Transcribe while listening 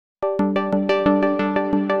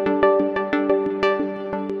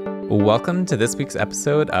Welcome to this week's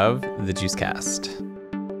episode of the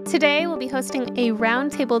Juicecast. Today we'll be hosting a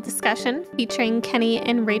roundtable discussion featuring Kenny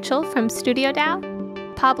and Rachel from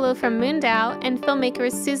StudioDAO, Pablo from MoonDAO, and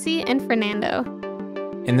filmmakers Susie and Fernando.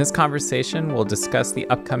 In this conversation, we'll discuss the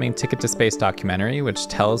upcoming Ticket to Space documentary, which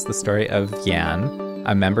tells the story of Yan,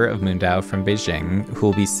 a member of MoonDAO from Beijing, who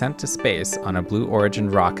will be sent to space on a Blue Origin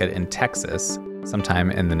rocket in Texas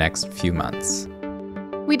sometime in the next few months.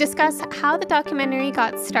 We discuss how the documentary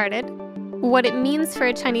got started, what it means for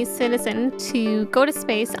a Chinese citizen to go to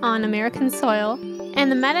space on American soil, and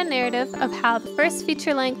the meta-narrative of how the first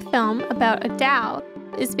feature-length film about a DAO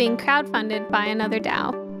is being crowdfunded by another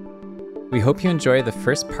DAO. We hope you enjoy the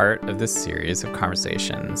first part of this series of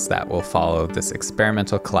conversations that will follow this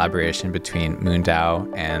experimental collaboration between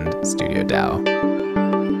MoonDAO and StudioDAO.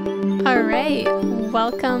 All right,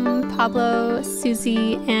 welcome Pablo,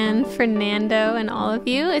 Susie, and Fernando, and all of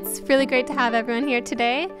you. It's really great to have everyone here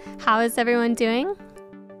today. How is everyone doing?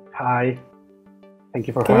 Hi. Thank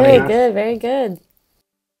you for having us. Good, very good.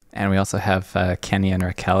 And we also have Kenny and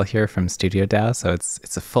Raquel here from StudioDAO, so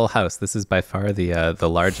it's a full house. This is by far the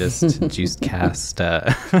largest Juicecast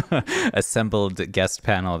assembled guest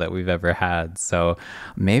panel that we've ever had. So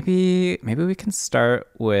maybe we can start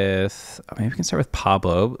with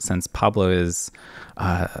Pablo, since Pablo is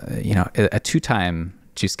a two-time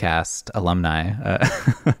Juicecast alumni,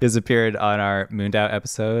 has appeared on our MoonDAO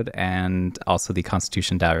episode and also the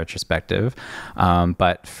Constitution DAO retrospective.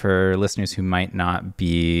 But for listeners who might not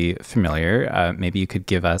be familiar, maybe you could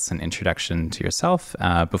give us an introduction to yourself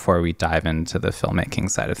before we dive into the filmmaking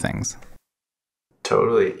side of things.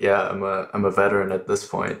 Totally. Yeah, I'm a veteran at this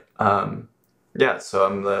point. So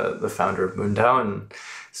I'm the founder of MoonDAO and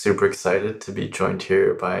super excited to be joined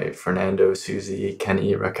here by Fernando, Susie,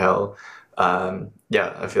 Kenny, Raquel.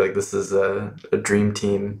 I feel like this is a dream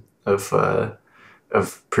team of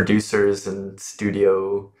producers and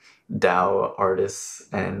studio DAO artists,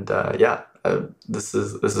 and this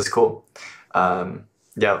is cool.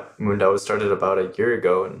 MoonDAO was started about a year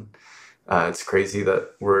ago, and it's crazy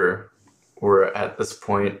that we're at this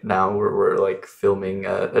point now where we're like filming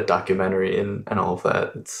a documentary and all of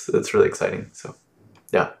that. It's really exciting. So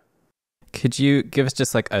yeah. Could you give us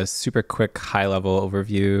just like a super quick high-level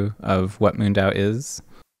overview of what MoonDAO is?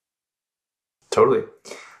 Totally.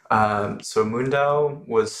 So MoonDAO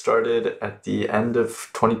was started at the end of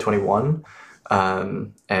 2021,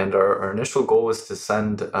 and our initial goal was to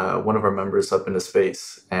send one of our members up into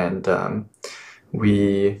space. And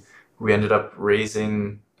we ended up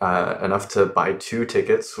raising enough to buy 2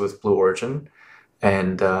 tickets with Blue Origin,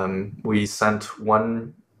 and we sent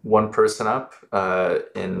one person up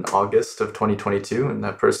in August of 2022, and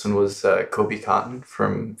that person was Kobe Cotton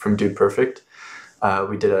from Dude Perfect.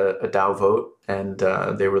 We did a DAO vote, and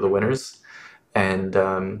they were the winners. And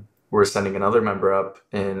we're sending another member up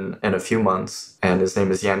in a few months, and his name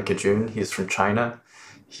is Yan Kejun. He's from China.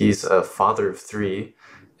 He's a father of 3,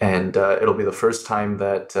 and it'll be the first time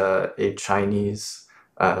that a Chinese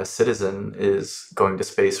citizen is going to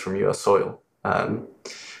space from U.S. soil.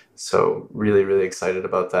 So really, really excited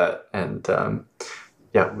about that. And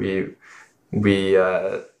we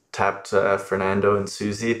tapped Fernando and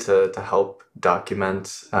Susie to help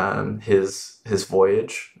document his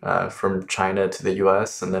voyage from China to the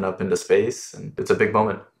US and then up into space. And it's a big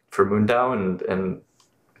moment for MoonDAO and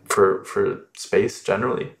for space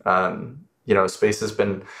generally. Space has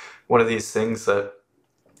been one of these things that,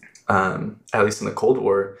 at least in the Cold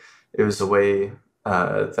War, it was a way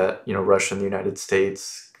that Russia and the United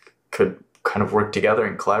States could kind of work together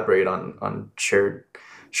and collaborate on shared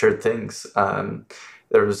things.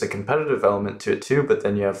 There was a competitive element to it too, but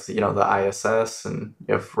then you have the ISS, and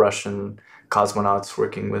you have Russian cosmonauts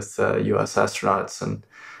working with U.S. astronauts, and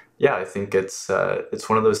I think it's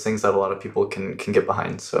one of those things that a lot of people can get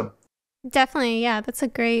behind. So definitely, yeah, that's a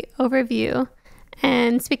great overview.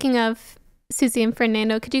 And speaking of Susie and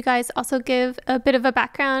Fernando, could you guys also give a bit of a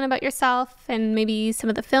background about yourself and maybe some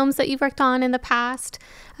of the films that you've worked on in the past?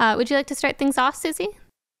 Would you like to start things off, Susie?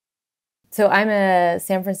 So I'm a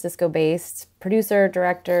San Francisco-based producer,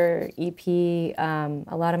 director, EP. A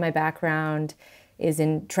lot of my background is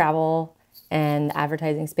in travel and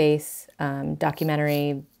advertising space,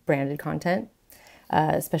 documentary, branded content,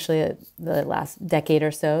 especially the last decade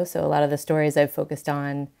or so. So a lot of the stories I've focused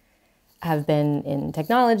on have been in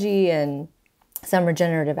technology and some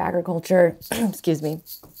regenerative agriculture. Excuse me.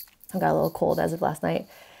 I got a little cold as of last night.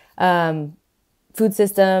 Food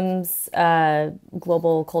systems,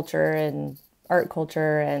 global culture and art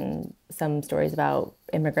culture, and some stories about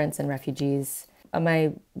immigrants and refugees.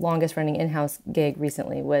 My longest running in-house gig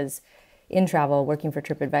recently was in travel, working for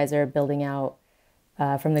TripAdvisor, building out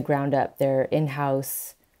from the ground up their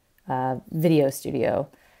in-house video studio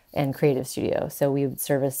and creative studio. So we would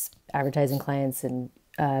service advertising clients and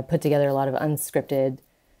put together a lot of unscripted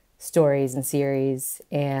stories and series,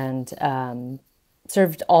 and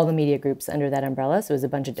served all the media groups under that umbrella. So it was a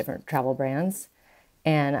bunch of different travel brands.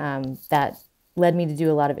 And that led me to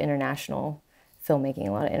do a lot of international filmmaking,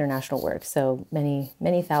 a lot of international work. So many,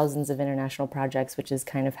 many thousands of international projects, which is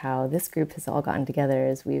kind of how this group has all gotten together,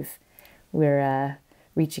 as we're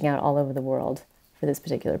reaching out all over the world for this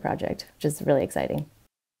particular project, which is really exciting.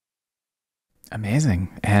 Amazing.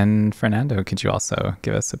 And Fernando, could you also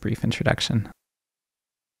give us a brief introduction?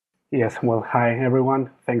 Yes, well, hi everyone.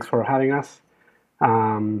 Thanks for having us.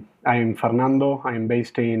 I'm Fernando. I'm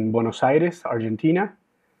based in Buenos Aires, Argentina.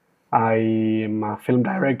 I am a film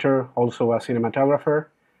director, also a cinematographer.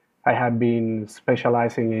 I have been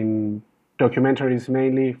specializing in documentaries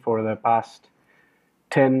mainly for the past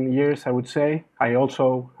 10 years, I would say. I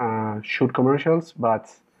also shoot commercials, but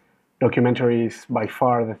documentary is by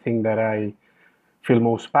far the thing that I feel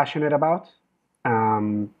most passionate about.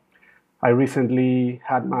 I recently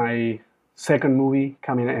had my second movie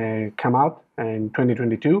come out in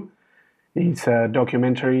 2022. It's a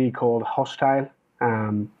documentary called Hostile.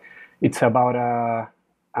 It's about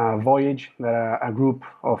a voyage that a group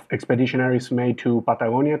of expeditionaries made to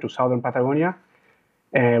Patagonia, to southern Patagonia,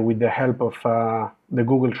 with the help of the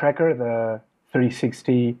Google Tracker, the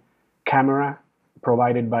 360 camera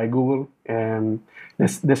provided by Google.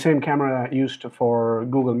 The same camera used for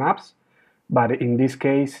Google Maps, but in this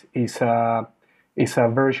case is a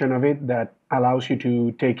version of it that allows you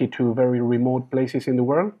to take it to very remote places in the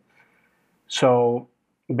world. So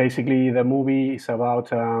basically the movie is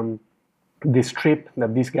about this trip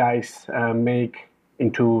that these guys make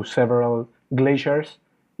into several glaciers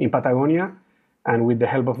in Patagonia, and with the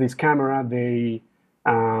help of this camera they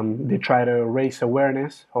try to raise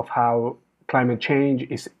awareness of how climate change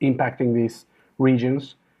is impacting these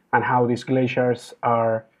regions and how these glaciers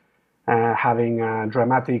are having a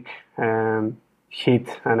dramatic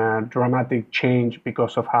hit and a dramatic change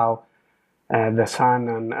because of how the sun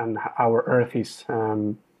and our Earth is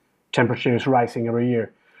temperature is rising every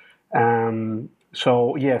year.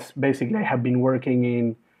 So yes, basically I have been working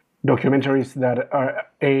in documentaries that are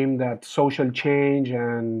aimed at social change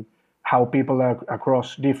and how people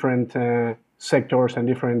across different sectors and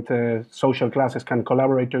different social classes can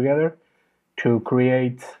collaborate together to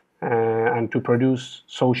create and to produce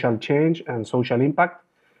social change and social impact.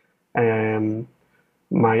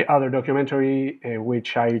 My other documentary,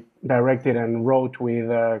 which I directed and wrote with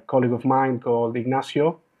a colleague of mine called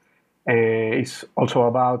Ignacio, is also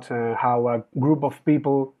about how a group of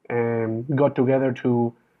people got together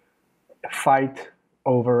to fight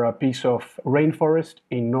over a piece of rainforest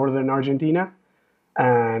in northern Argentina,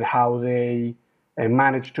 and how they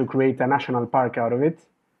managed to create a national park out of it,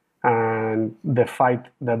 and the fight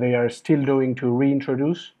that they are still doing to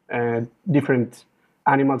reintroduce different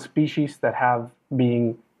animal species that have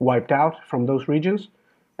been wiped out from those regions,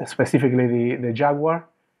 specifically the jaguar,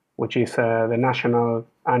 which is the national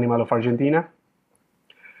animal of Argentina.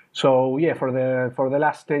 So yeah, for the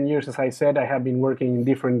last 10 years, as I said, I have been working in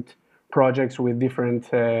different projects with different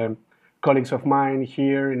colleagues of mine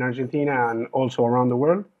here in Argentina and also around the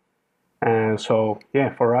world. So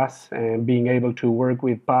yeah, for us, being able to work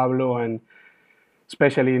with Pablo, and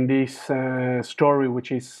especially in this story,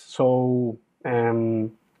 which is so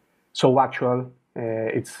actual,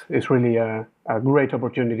 it's really a great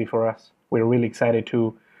opportunity for us. We're really excited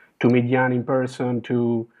to meet Yan in person,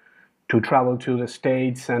 to travel to the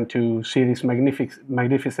States and to see this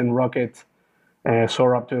magnificent rocket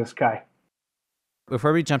soar up to the sky.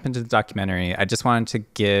 Before we jump into the documentary, I just wanted to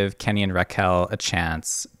give Kenny and Raquel a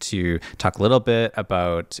chance to talk a little bit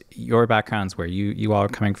about your backgrounds, where you all are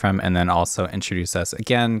coming from, and then also introduce us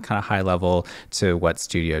again, kind of high level, to what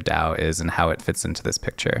StudioDAO is and how it fits into this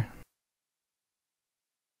picture.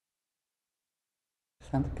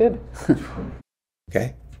 Sounds good.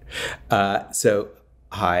 Okay. So,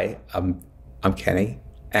 hi, I'm Kenny,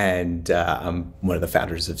 and I'm one of the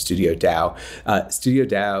founders of StudioDAO.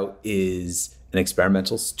 StudioDAO is an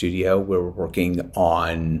experimental studio where we're working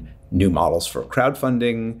on new models for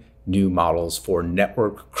crowdfunding, new models for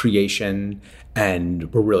network creation,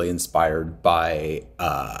 and we're really inspired by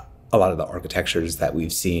a lot of the architectures that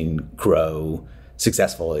we've seen grow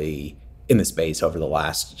successfully in the space over the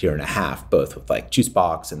last year and a half, both with like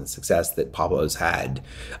Juicebox and the success that Pablo's had,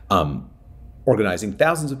 organizing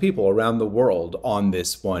thousands of people around the world on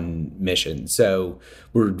this one mission. So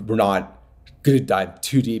we're not going to dive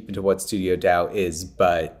too deep into what StudioDAO is,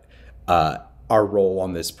 but our role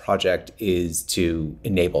on this project is to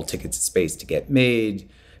enable Tickets to Space to get made,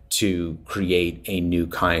 to create a new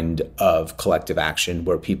kind of collective action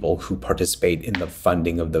where people who participate in the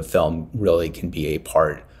funding of the film really can be a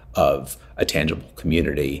part of a tangible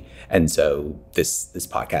community. And so this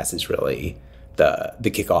podcast is really the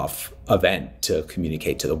kickoff event to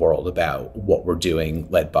communicate to the world about what we're doing,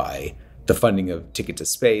 led by the funding of Ticket to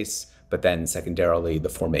Space, but then secondarily the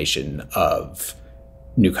formation of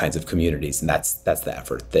new kinds of communities. And that's the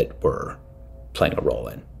effort that we're playing a role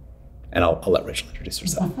in. And I'll let Rachel introduce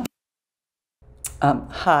herself.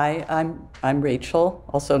 Hi, I'm Rachel,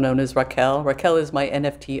 also known as Raquel. Raquel is my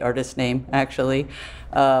NFT artist name, actually.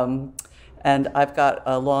 And I've got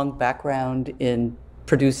a long background in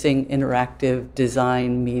producing interactive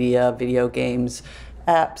design, media, video games,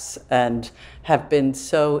 apps, and have been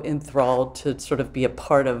so enthralled to sort of be a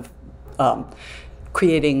part of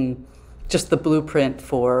creating just the blueprint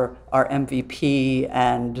for our MVP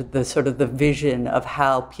and the sort of the vision of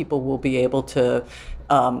how people will be able to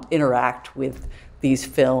interact with these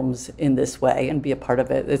films in this way and be a part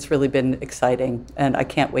of it. It's really been exciting, and I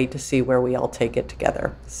can't wait to see where we all take it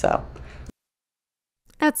together. So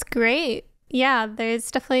that's great. Yeah,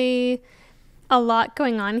 there's definitely a lot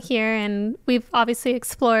going on here, and we've obviously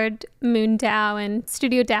explored MoonDAO and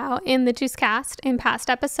StudioDAO in the Juicecast in past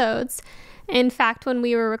episodes. In fact, when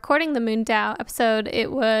we were recording the MoonDAO episode,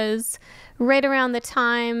 it was right around the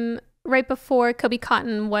time right before Kobe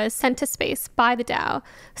Cotton was sent to space by the DAO.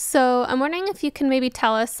 So I'm wondering if you can maybe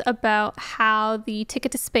tell us about how the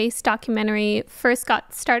Ticket to Space documentary first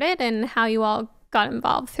got started and how you all got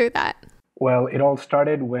involved through that. Well, it all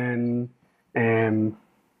started when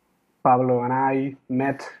Pablo and I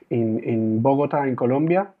met in Bogota, in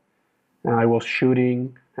Colombia. I was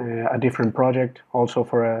shooting a different project, also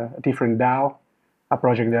for a different DAO, a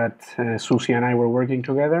project that Susie and I were working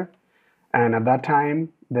together. And at that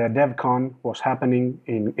time, the DevCon was happening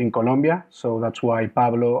in Colombia, so that's why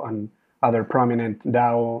Pablo and other prominent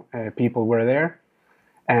DAO people were there.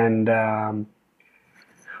 And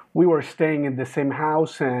we were staying in the same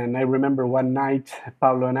house, and I remember one night,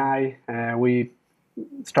 Pablo and I, we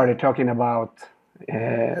started talking about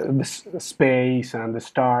the space and the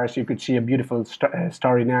stars. You could see a beautiful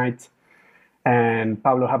starry night. And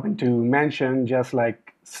Pablo happened to mention, just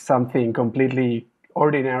like something completely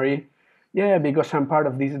ordinary, yeah, because I'm part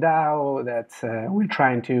of this DAO that we're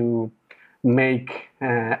trying to make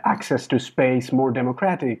access to space more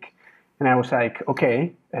democratic. And I was like,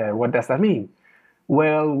 okay, what does that mean?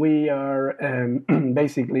 Well, we are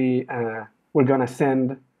basically, we're going to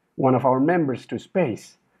send one of our members to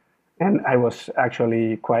space. And I was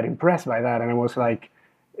actually quite impressed by that. And I was like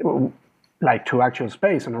to actual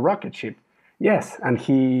space on a rocket ship. Yes. And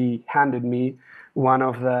he handed me one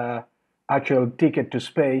of the actual ticket to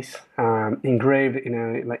space engraved in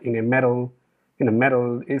a metal.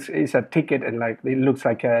 It's a ticket, and like it looks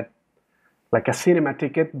like a cinema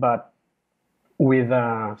ticket, but with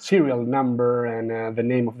a serial number and the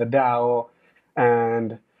name of the DAO,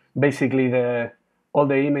 and basically all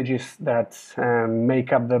the images that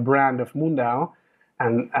make up the brand of MoonDAO.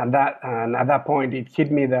 And at that point, it hit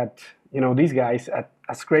me that these guys,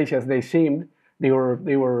 as crazy as they seemed, they were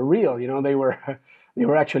real. They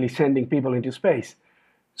were actually sending people into space.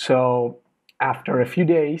 So after a few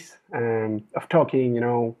days of talking,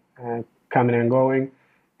 coming and going,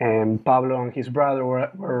 and Pablo and his brother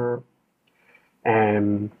were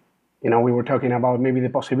we were talking about maybe the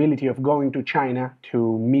possibility of going to China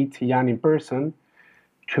to meet Yan in person,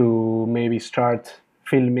 to maybe start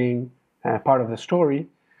filming part of the story.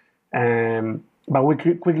 But we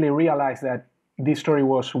quickly realized that this story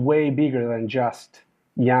was way bigger than just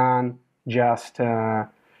Yan, just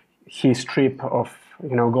his trip of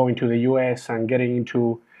going to the U.S. and getting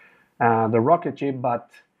into the rocket ship, but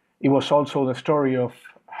it was also the story of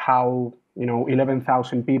how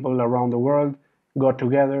 11,000 people around the world got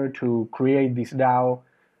together to create this DAO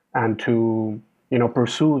and to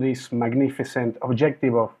pursue this magnificent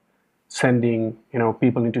objective of sending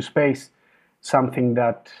people into space, something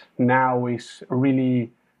that now is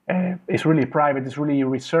really private, it's really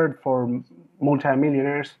reserved for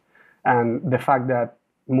multimillionaires. And the fact that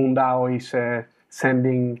MoonDAO is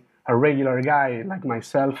sending a regular guy like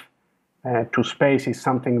myself to space is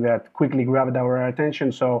something that quickly grabbed our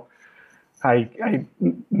attention. So I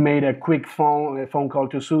made a quick phone call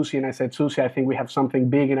to Susie, and I said, Susie, I think we have something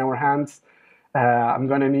big in our hands. I'm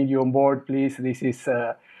going to need you on board, please.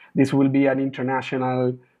 This will be an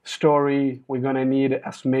international story. We're going to need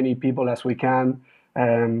as many people as we can,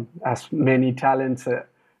 as many talents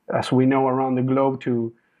as we know around the globe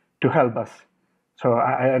to help us. So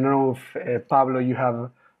I don't know if, Pablo, you have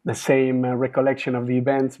the same recollection of the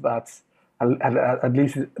events, but at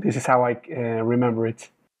least this is how I remember it.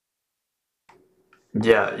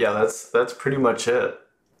 Yeah, that's pretty much it.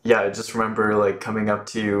 Yeah, I just remember like coming up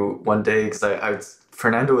to you one day because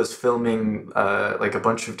Fernando was filming like a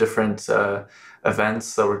bunch of different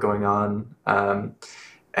events that were going on,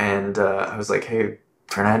 and I was like, "Hey,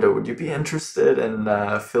 Fernando, would you be interested in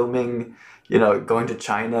filming? Going to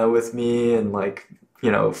China with me and like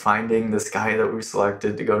finding this guy that we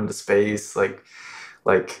selected to go into space, like."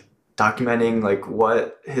 Documenting like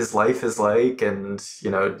what his life is like and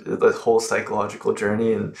the whole psychological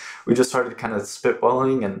journey, and we just started kind of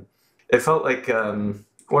spitballing, and it felt like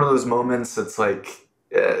one of those moments that's like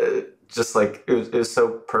just like it was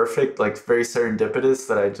so perfect, like very serendipitous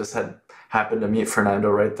that I just had happened to meet Fernando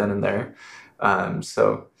right then and there.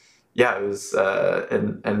 So yeah, it was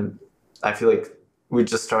and I feel like we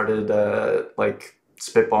just started like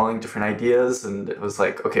spitballing different ideas, and it was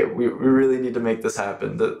like, okay, we really need to make this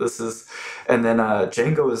happen. And then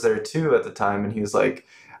Django was there too at the time, and he was like,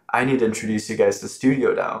 I need to introduce you guys to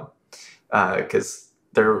StudioDAO, because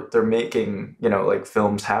they're making like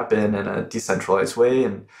films happen in a decentralized way,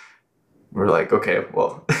 and we're like, okay,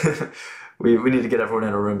 well, we need to get everyone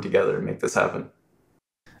in a room together and make this happen.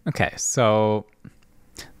 Okay, so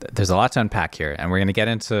there's a lot to unpack here, and we're going to get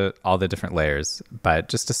into all the different layers. But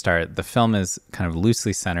just to start, the film is kind of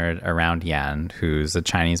loosely centered around Yan, who's a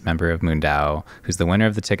Chinese member of MoonDAO, who's the winner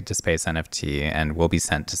of the Ticket to Space NFT and will be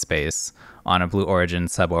sent to space on a Blue Origin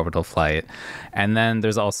suborbital flight. And then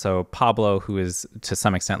there's also Pablo, who is to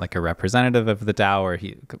some extent like a representative of the DAO, or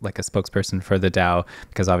he like a spokesperson for the DAO,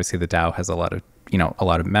 because obviously the DAO has a lot of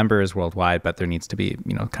members worldwide, but there needs to be,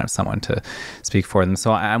 kind of someone to speak for them.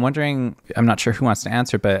 So I'm wondering, I'm not sure who wants to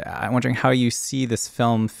answer, but I'm wondering how you see this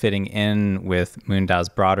film fitting in with MoonDAO's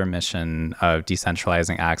broader mission of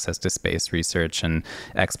decentralizing access to space research and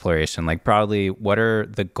exploration. Like broadly, what are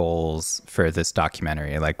the goals for this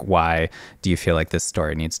documentary? Like, why do you feel like this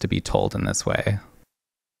story needs to be told in this way?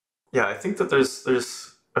 Yeah, I think that there's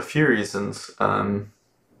a few reasons.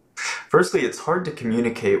 Firstly, it's hard to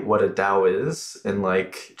communicate what a DAO is in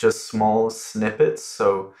like just small snippets.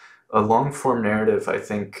 So a long form narrative, I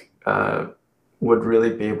think, would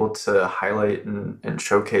really be able to highlight and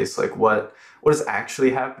showcase like what is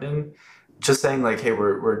actually happening. Just saying like, hey,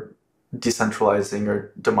 we're decentralizing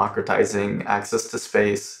or democratizing access to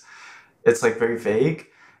space. It's like very vague,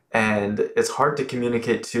 and it's hard to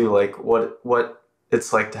communicate to like what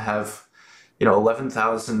it's like to have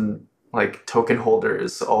 11,000 like token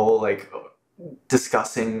holders all like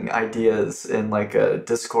discussing ideas in like a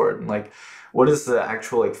Discord, and like what is the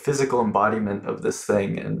actual like physical embodiment of this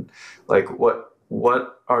thing, and like what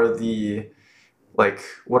are the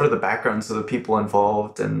backgrounds of the people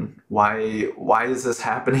involved, and why is this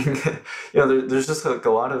happening? There's just like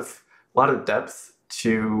a lot of depth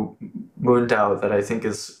to MoonDAO that I think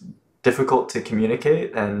is difficult to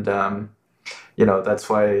communicate, and that's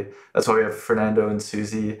why we have Fernando and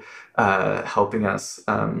Susie helping us.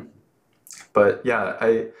 But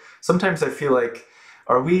yeah, sometimes I feel like,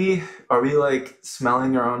 are we like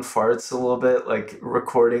smelling our own farts a little bit, like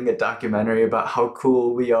recording a documentary about how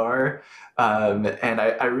cool we are? And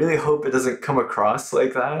I really hope it doesn't come across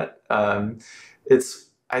like that. It's,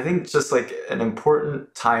 I think, just like an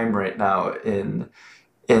important time right now in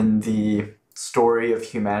the story of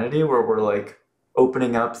humanity, where we're like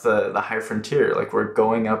opening up the high frontier, like we're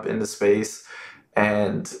going up into space,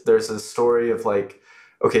 and there's a story of like,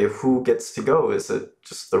 okay, who gets to go? Is it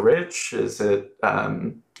just the rich? Is it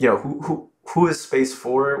who is space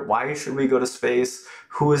for? Why should we go to space?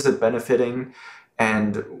 Who is it benefiting?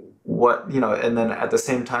 And what, and then at the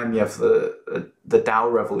same time you have the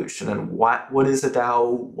DAO revolution, and what is a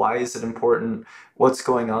DAO? Why is it important? What's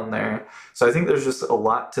going on there? So I think there's just a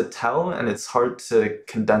lot to tell, and it's hard to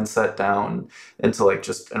condense that down into like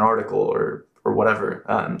just an article or whatever.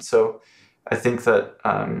 So I think that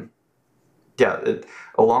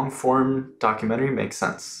a long form documentary makes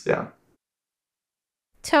sense. Yeah.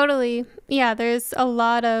 Totally. Yeah, there's a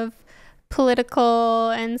lot of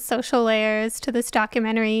political and social layers to this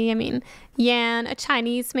documentary. I mean, Yan, a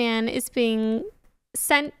Chinese man, is being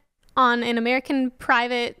sent on an American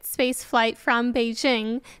private space flight from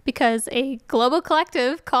Beijing because a global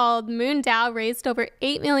collective called MoonDAO raised over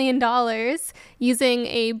 $8 million using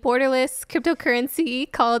a borderless cryptocurrency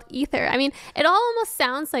called Ether. I mean, it all almost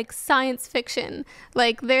sounds like science fiction.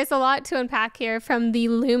 Like, there's a lot to unpack here, from the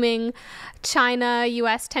looming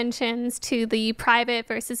China-U.S. tensions to the private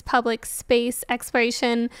versus public space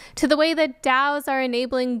exploration to the way that DAOs are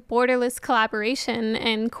enabling borderless collaboration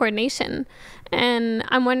and coordination. And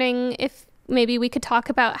I'm wondering if maybe we could talk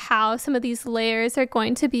about how some of these layers are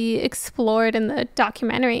going to be explored in the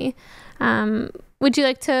documentary. Would you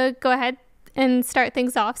like to go ahead and start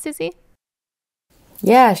things off, Susie?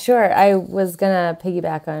 Yeah, sure. I was going to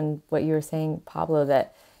piggyback on what you were saying, Pablo,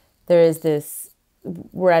 that there is this,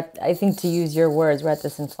 I think to use your words, we're at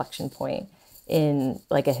this inflection point in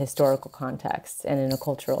like a historical context and in a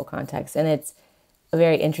cultural context. And it's a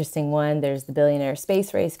very interesting one. There's the billionaire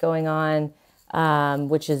space race going on,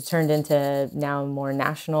 which has turned into now a more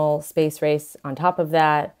national space race on top of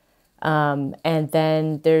that. And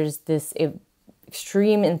then there's this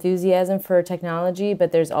extreme enthusiasm for technology,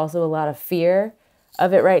 but there's also a lot of fear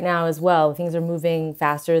of it right now as well. Things are moving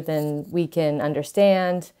faster than we can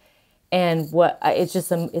understand. And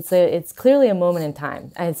it's clearly a moment in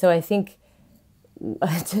time. And so I think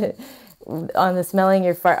on the smelling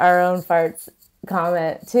our own farts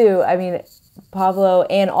comment too, I mean, Pablo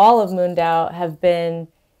and all of MoonDAO have been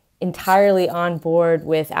entirely on board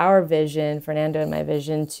with our vision, Fernando and my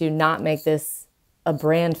vision, to not make this a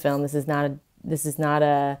brand film. This is not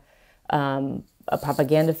a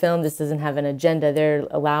propaganda film. This doesn't have an agenda. They're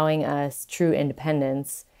allowing us true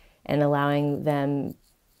independence and allowing them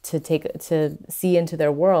to see into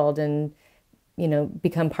their world and,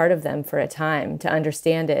 become part of them for a time, to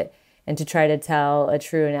understand it and to try to tell a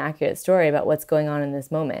true and accurate story about what's going on in this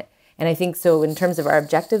moment. And I think so in terms of our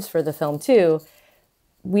objectives for the film too,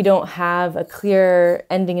 we don't have a clear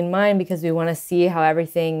ending in mind because we want to see how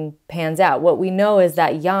everything pans out. What we know is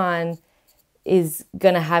that Yan is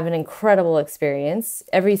going to have an incredible experience.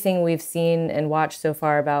 Everything we've seen and watched so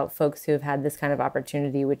far about folks who have had this kind of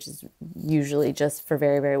opportunity, which is usually just for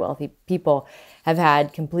very, very wealthy people, have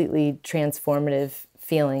had completely transformative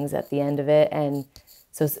feelings at the end of it. And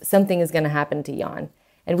so something is going to happen to Yan.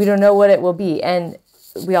 And we don't know what it will be. And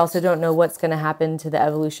we also don't know what's going to happen to the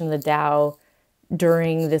evolution of the DAO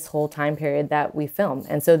during this whole time period that we film.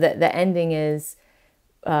 And so the ending is,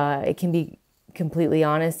 it can be completely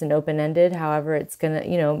honest and open-ended. However, it's gonna,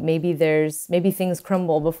 maybe things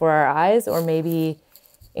crumble before our eyes, or maybe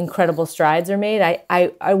incredible strides are made.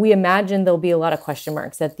 We imagine there'll be a lot of question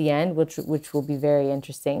marks at the end, which will be very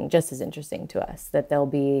interesting, just as interesting to us. That there'll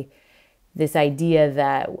be this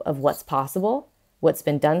idea of what's possible, what's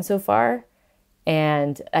been done so far,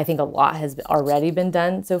 and I think a lot has already been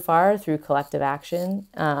done so far through collective action.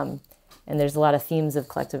 And there's a lot of themes of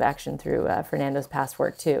collective action through Fernando's past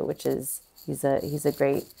work too, which is. He's a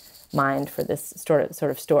great mind for this sort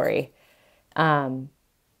of story.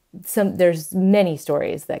 There's many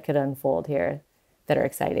stories that could unfold here that are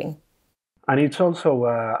exciting. And it's also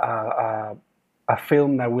a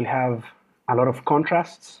film that will have a lot of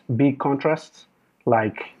contrasts, big contrasts.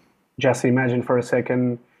 Like, just imagine for a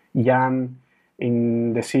second Yan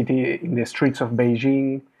in the streets of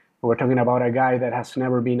Beijing. We're talking about a guy that has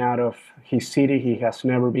never been out of his city. He has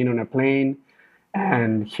never been on a plane.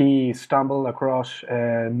 And he stumbled across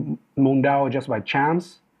MoonDAO just by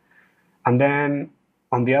chance. And then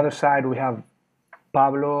on the other side, we have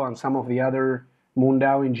Pablo and some of the other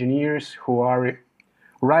MoonDAO engineers who are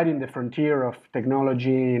right in the frontier of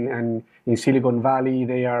technology, and in Silicon Valley,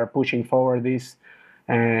 they are pushing forward these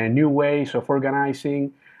new ways of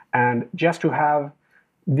organizing. And just to have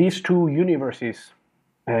these two universes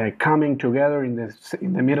coming together in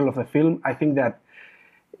the middle of the film, I think that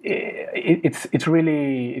it's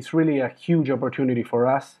really a huge opportunity for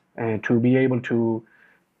us to be able to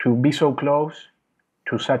be so close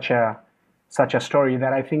to such a story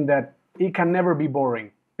that I think that it can never be boring,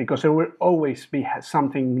 because there will always be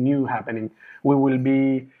something new happening. We will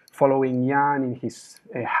be following Yan in his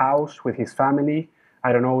house with his family.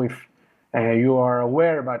 I don't know if you are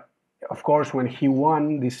aware, but of course when he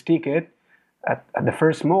won this ticket, at the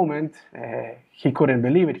first moment he couldn't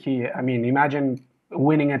believe it. Imagine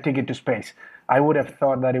winning a ticket to space. I would have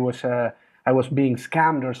thought that it was I was being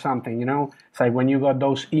scammed or something, It's like when you got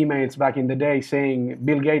those emails back in the day saying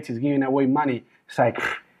Bill Gates is giving away money. It's like,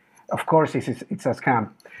 of course it's a scam.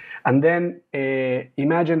 And then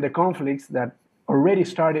imagine the conflicts that already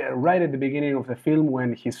started right at the beginning of the film,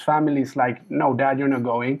 when his family is like, no, Dad, you're not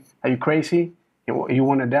going. Are you crazy? You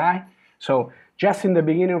want to die? So just in the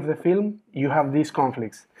beginning of the film, you have these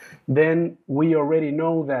conflicts. Then we already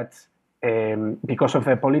know that because of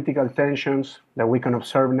the political tensions that we can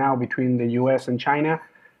observe now between the U.S. and China,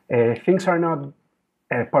 things are not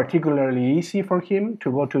particularly easy for him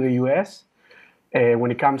to go to the U.S.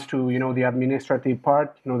 When it comes to the administrative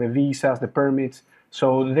part, the visas, the permits.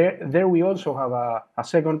 So there we also have a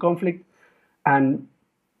second conflict, and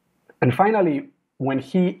finally, when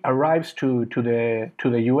he arrives to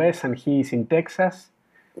the U.S. and he is in Texas,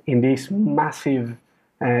 in this massive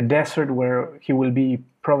desert where he will be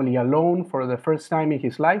probably alone for the first time in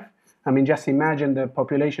his life. I mean, just imagine the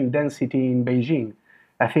population density in Beijing.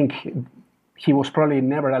 I think he was probably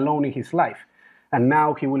never alone in his life. And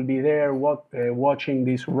now he will be there watching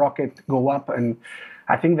this rocket go up. And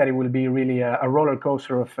I think that it will be really a roller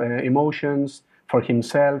coaster of emotions for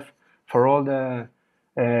himself, for all the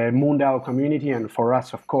MoonDAO community, and for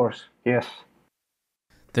us, of course. Yes.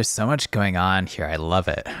 There's so much going on here. I love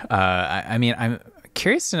it. I mean, I'm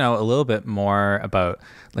curious to know a little bit more about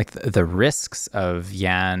like the risks of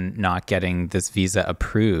Yan not getting this visa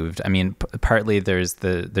approved. I mean, partly there's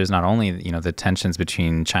not only, the tensions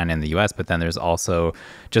between China and the U.S., but then there's also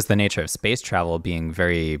just the nature of space travel being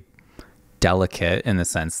very delicate in the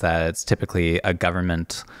sense that it's typically a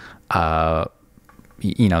government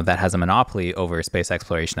that has a monopoly over space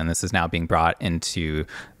exploration, and this is now being brought into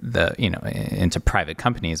into private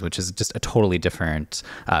companies, which is just a totally different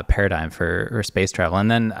paradigm for space travel. And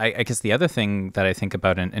then I guess the other thing that I think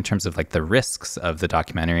about in terms of like the risks of the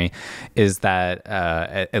documentary is that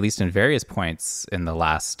at least in various points in the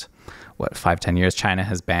last 5-10 years, China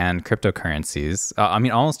has banned cryptocurrencies. I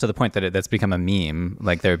mean, almost to the point that that's become a meme.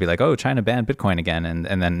 Like there would be like, oh, China banned Bitcoin again,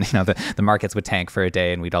 and then the markets would tank for a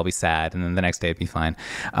day, and we'd all be sad, and then the next day it'd be fine.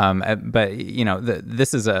 But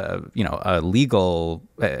this is a legal,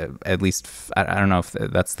 at least I don't know if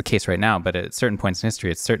that's the case right now, but at certain points in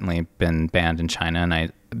history, it's certainly been banned in China, and I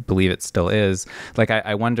believe it still is. Like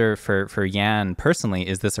I wonder for Yan personally,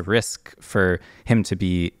 is this a risk for him to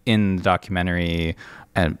be in the documentary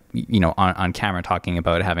and on camera talking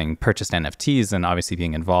about having purchased NFTs and obviously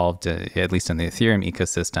being involved at least in the Ethereum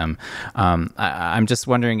ecosystem? I'm just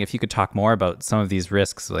wondering if you could talk more about some of these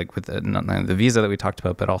risks, like with the visa that we talked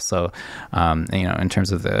about, but also in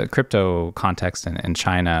terms of the crypto context in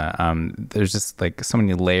China. There's just like so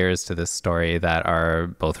many layers to this story that are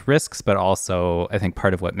both risks, but also I think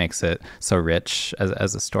part of what makes it so rich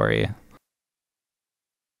as a story.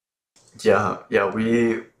 Yeah,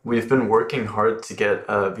 we've been working hard to get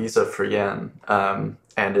a visa for Yan,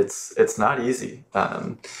 and it's not easy.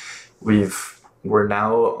 We're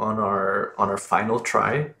now on our final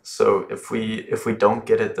try. So if we don't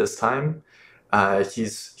get it this time,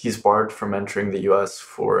 he's barred from entering the U.S.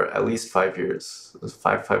 for at least 5 years,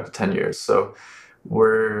 5 to 10 years. So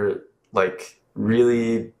we're like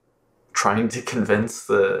really trying to convince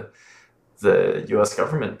the U.S.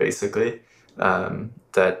 government basically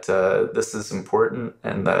that this is important,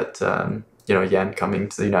 and that Yan coming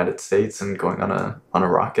to the United States and going on a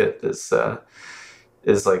rocket is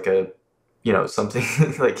like a something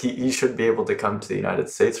like he should be able to come to the United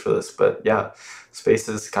States for this. But yeah, space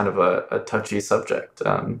is kind of a touchy subject.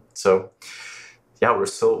 So yeah, we're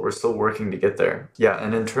still working to get there. Yeah,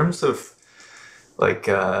 and in terms of like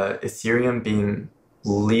Ethereum being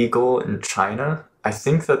legal in China, I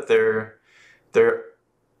think that they're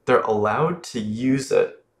allowed to use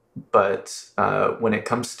it, but when it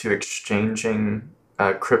comes to exchanging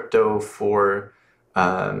crypto for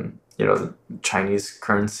Chinese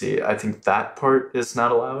currency, I think that part is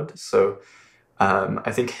not allowed. So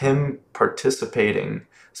I think him participating,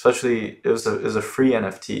 especially it was a free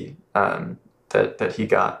NFT that he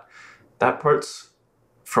got. That part's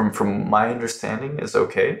from my understanding is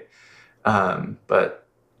okay, but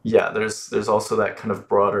yeah, there's also that kind of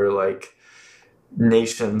broader like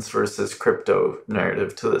nations versus crypto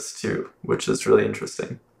narrative to this too, which is really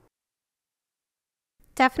interesting.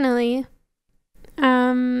 Definitely.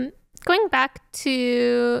 Going back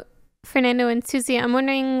to Fernando and Susie, I'm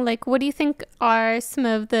wondering, like, what do you think are some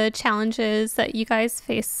of the challenges that you guys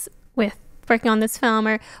face with working on this film,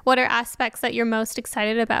 or what are aspects that you're most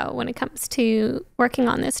excited about when it comes to working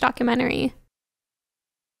on this documentary?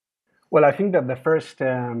 Well, I think that the first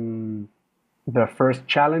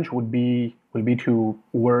challenge will be to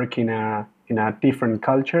work in a different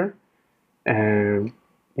culture.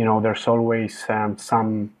 There's always some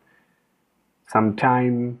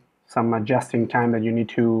time, some adjusting time that you need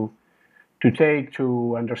to take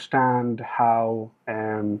to understand how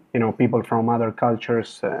people from other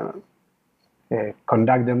cultures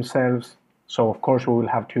conduct themselves. So of course we will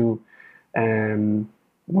have to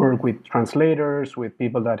work with translators, with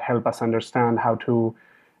people that help us understand how to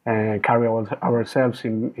carry ourselves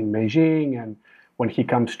in Beijing. And when he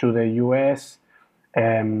comes to the US,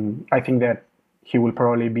 I think that he will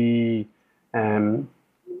probably be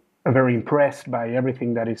very impressed by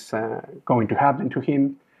everything that is going to happen to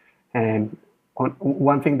him. And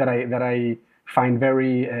one thing that I find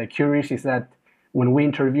very curious is that when we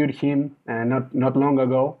interviewed him not long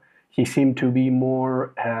ago, he seemed to be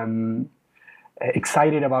more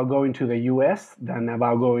excited about going to the US than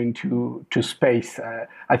about going to space.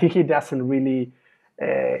 I think he doesn't really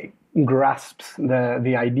grasps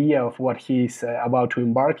the idea of what he's about to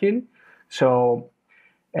embark in. So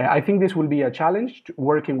I think this will be a challenge,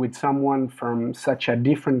 working with someone from such a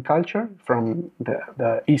different culture, from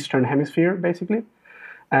the Eastern Hemisphere, basically.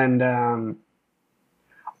 And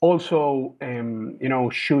also,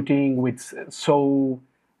 shooting with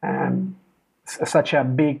such a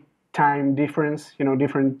big time difference,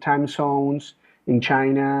 different time zones in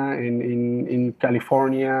China, in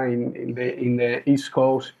California, in the East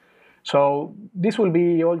Coast. So this will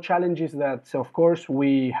be all challenges that, of course,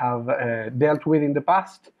 we have dealt with in the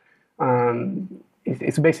past.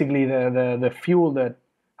 It's basically the fuel that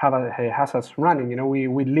has us running.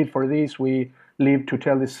 We live for this. We live to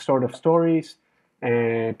tell this sort of stories,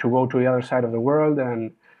 to go to the other side of the world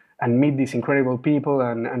and meet these incredible people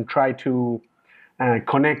and try to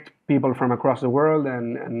connect people from across the world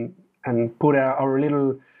and put our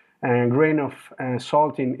little grain of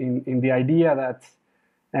salt in the idea that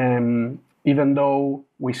even though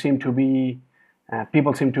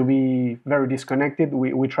people seem to be very disconnected,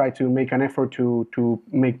 we try to make an effort to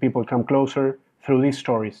make people come closer through these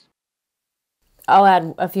stories. I'll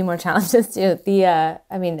add a few more challenges too.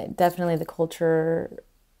 Definitely the culture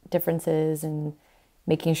differences and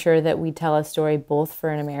making sure that we tell a story both for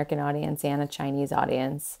an American audience and a Chinese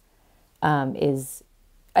audience is,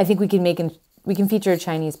 I think we can feature a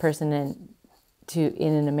Chinese person in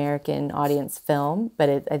an American audience film,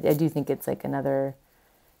 but I do think it's like another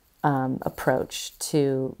approach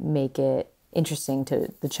to make it interesting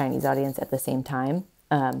to the Chinese audience at the same time,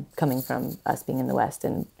 coming from us being in the West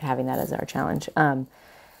and having that as our challenge. And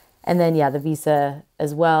then, the visa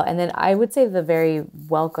as well. And then I would say the very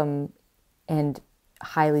welcome and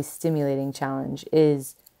highly stimulating challenge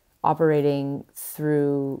is operating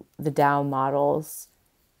through the DAO models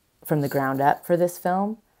from the ground up for this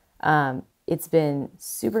film. It's been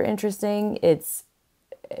super interesting.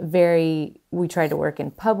 We try to work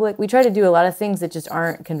in public. We try to do a lot of things that just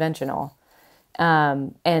aren't conventional.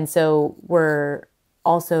 And so we're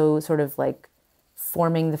also sort of like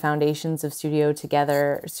forming the foundations of StudioDAO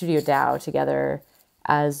together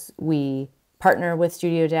as we partner with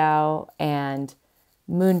StudioDAO, and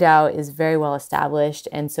MoonDAO is very well established.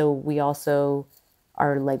 And so we also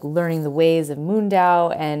are like learning the ways of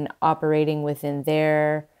MoonDAO and operating within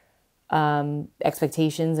their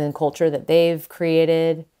expectations and culture that they've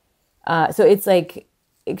created. So it's like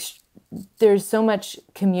there's so much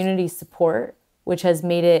community support, which has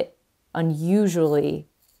made it unusually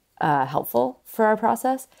helpful for our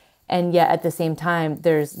process. And yet at the same time,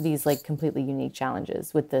 there's these like completely unique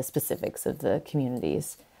challenges with the specifics of the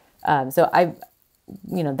communities. So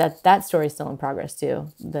that story is still in progress too,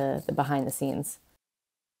 the behind the scenes.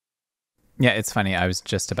 Yeah, it's funny. I was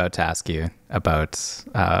just about to ask you about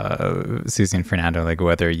Susie and Fernando, like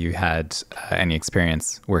whether you had any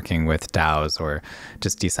experience working with DAOs or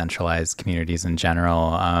just decentralized communities in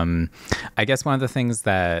general. I guess one of the things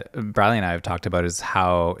that Brileigh and I have talked about is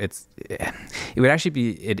how it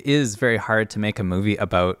is very hard to make a movie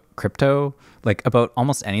about crypto, like about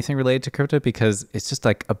almost anything related to crypto, because it's just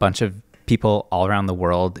like a bunch of people all around the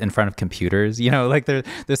world in front of computers, like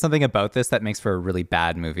there's something about this that makes for a really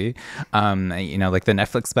bad movie. Like the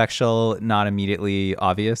Netflix special, not immediately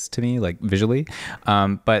obvious to me, like visually.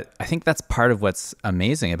 But I think that's part of what's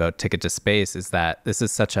amazing about Ticket to Space is that this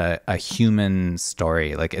is such a human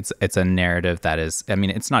story. Like it's a narrative that is,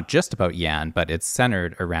 it's not just about Yan, but it's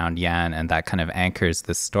centered around Yan, and that kind of anchors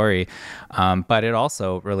this story. But it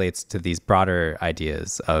also relates to these broader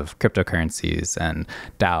ideas of cryptocurrencies and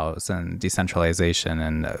DAOs and decentralization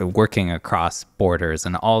and working across borders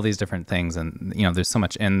and all these different things. And, there's so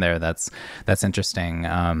much in there that's interesting.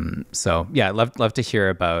 So yeah, I'd love to hear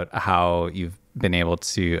about how you've been able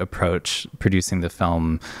to approach producing the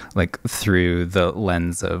film, like through the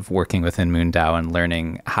lens of working within MoonDAO and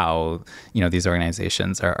learning how, these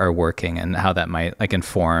organizations are working and how that might like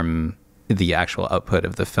inform the actual output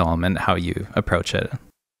of the film and how you approach it.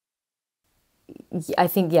 I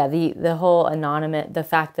think, the whole the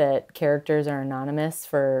fact that characters are anonymous,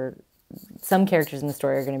 for some characters in the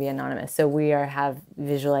story are going to be anonymous. So we have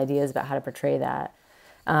visual ideas about how to portray that.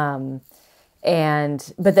 But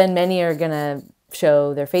then many are going to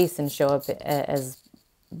show their face and show up as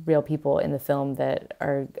real people in the film that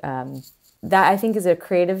are, that I think is a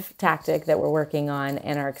creative tactic that we're working on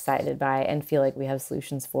and are excited by and feel like we have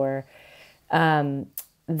solutions for.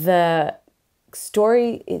 The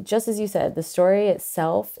story, just as you said, the story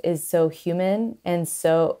itself is so human, and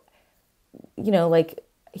so, like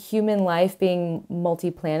human life being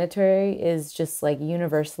multiplanetary is just like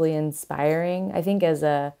universally inspiring. I think as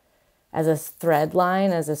a thread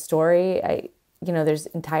line, as a story, there's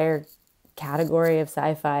entire category of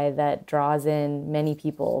sci-fi that draws in many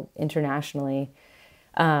people internationally.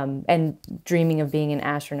 And dreaming of being an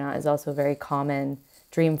astronaut is also a very common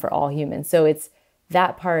dream for all humans. So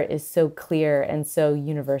that part is so clear and so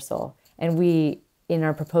universal. And we, in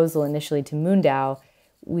our proposal initially to MoonDAO,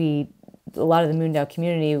 a lot of the MoonDAO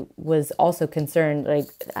community was also concerned, like,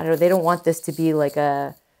 I don't know, they don't want this to be like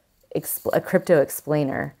a crypto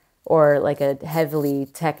explainer or like a heavily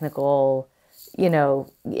technical,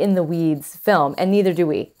 in the weeds film, and neither do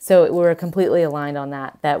we. So we're completely aligned on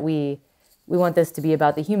that we want this to be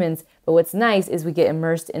about the humans. But what's nice is we get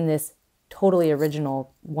immersed in this totally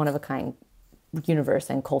original, one-of-a-kind universe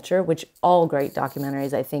and culture, which all great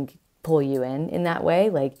documentaries, I think, pull you in that way.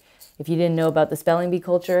 Like, if you didn't know about the spelling bee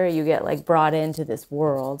culture, you get like brought into this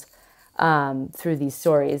world through these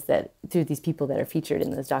stories, through these people that are featured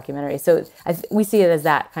in those documentaries. So we see it as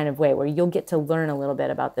that kind of way where you'll get to learn a little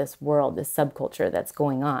bit about this world, this subculture that's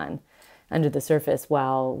going on under the surface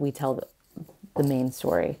while we tell the main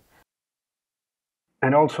story.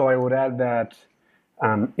 And also I would add that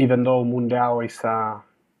even though MoonDAO is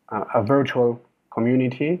a virtual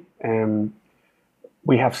community,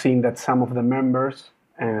 we have seen that some of the members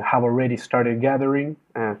have already started gathering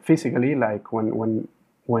physically, like when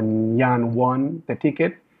Yan won the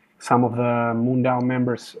ticket, some of the MoonDAO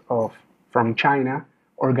members from China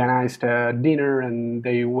organized a dinner, and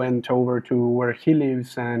they went over to where he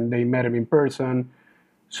lives and they met him in person.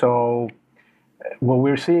 So what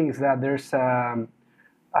we're seeing is that there's a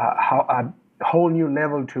whole new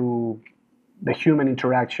level to the human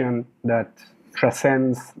interaction that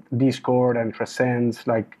transcends Discord and transcends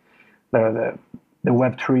like the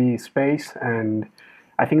Web3 space. And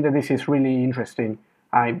I think that this is really interesting.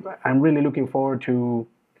 I'm really looking forward to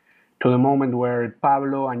the moment where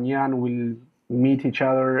Pablo and Yan will meet each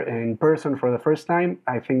other in person for the first time.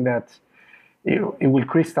 I think that it will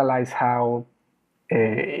crystallize how,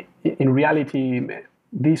 in reality,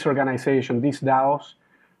 these organizations, these DAOs,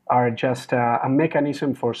 are just a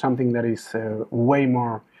mechanism for something that is way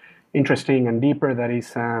more interesting and deeper, that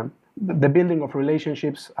is the building of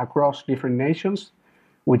relationships across different nations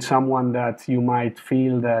with someone that you might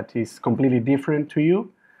feel that is completely different to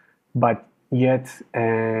you, but yet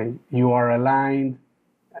you are aligned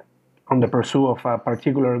on the pursuit of a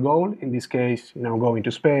particular goal, in this case, going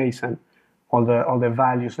to space and all the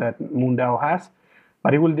values that MoonDAO has.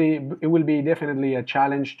 But it will be definitely a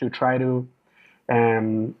challenge to try to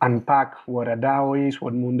unpack what a DAO is,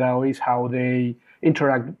 what MoonDAO is, how they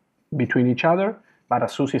interact between each other. But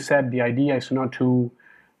as Susie said, the idea is not to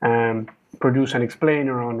produce an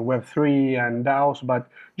explainer on Web3 and DAOs, but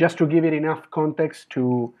just to give it enough context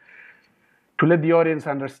to let the audience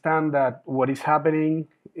understand that what is happening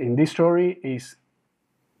in this story is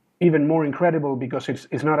even more incredible because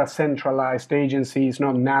it's not a centralized agency, it's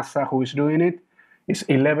not NASA who is doing it. It's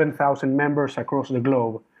 11,000 members across the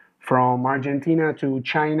globe, from Argentina to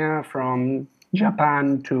China, from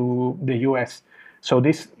Japan to the U.S. So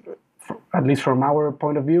this, at least from our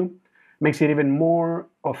point of view, makes it even more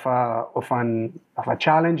of a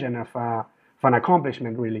challenge and of an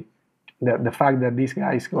accomplishment, really. The fact that these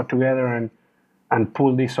guys got together and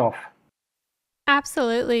pulled this off.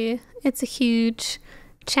 Absolutely. It's a huge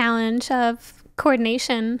challenge of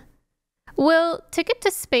coordination. Will Ticket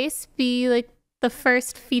to Space be like the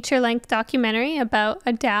first feature-length documentary about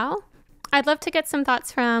a DAO? I'd love to get some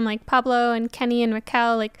thoughts from like Pablo and Kenny and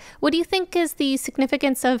Raquel. Like, what do you think is the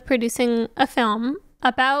significance of producing a film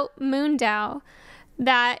about MoonDAO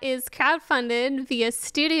that is crowdfunded via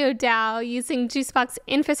StudioDAO using Juicebox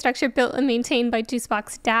infrastructure built and maintained by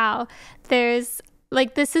Juicebox DAO?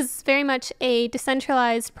 This is very much a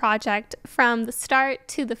decentralized project from the start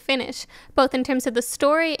to the finish, both in terms of the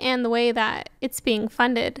story and the way that it's being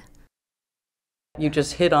funded. You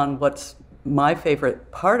just hit on what's my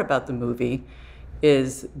favorite part about the movie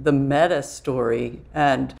is the meta story.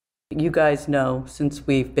 And you guys know, since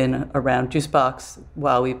we've been around Juicebox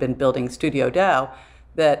while we've been building StudioDAO,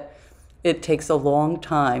 that it takes a long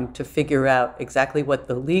time to figure out exactly what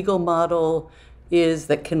the legal model is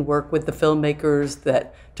that can work with the filmmakers,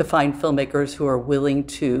 that to find filmmakers who are willing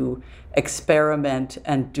to experiment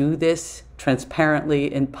and do this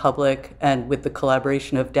transparently in public and with the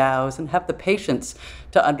collaboration of DAOs, and have the patience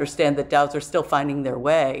to understand that DAOs are still finding their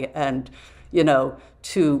way. And,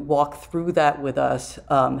 to walk through that with us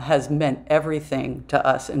has meant everything to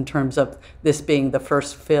us in terms of this being the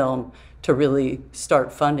first film to really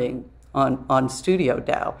start funding on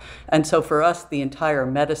StudioDAO. And so for us, the entire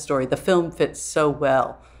meta story, the film fits so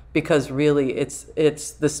well because really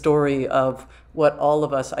it's the story of what all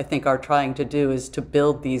of us, I think, are trying to do, is to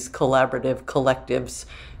build these collaborative collectives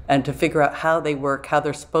and to figure out how they work, how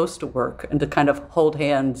they're supposed to work, and to kind of hold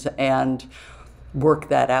hands and work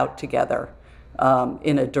that out together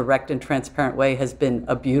in a direct and transparent way has been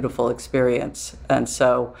a beautiful experience. And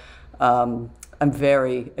so I'm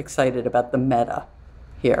very excited about the meta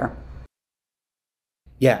here.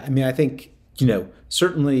 Yeah, I mean, I think,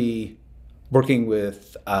 certainly working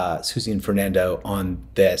with Susie and Fernando on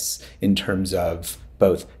this in terms of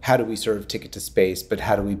both how do we serve Ticket to Space, but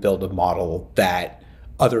how do we build a model that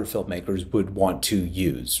other filmmakers would want to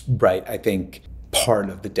use, right? I think part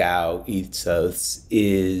of the DAO ethos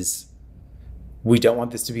is we don't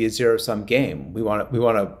want this to be a zero-sum game. We want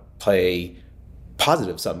to play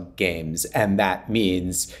positive-sum games, and that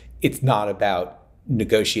means it's not about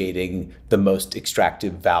negotiating the most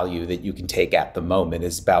extractive value that you can take at the moment.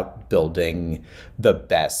 Is about building the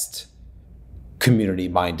best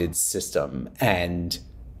community-minded system. And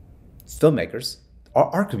filmmakers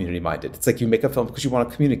are community-minded. It's like you make a film because you want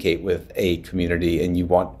to communicate with a community and you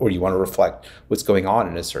want to reflect what's going on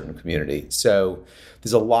in a certain community. So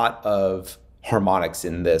there's a lot of harmonics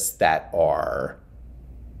in this that are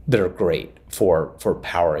great for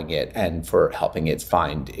powering it and for helping it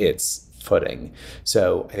find its footing.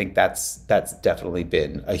 So I think that's definitely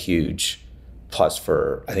been a huge plus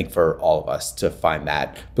for all of us to find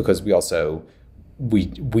that, because we also we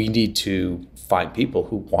need to find people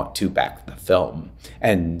who want to back the film.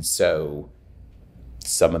 And so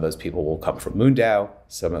some of those people will come from MoonDAO,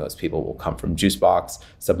 some of those people will come from Juicebox,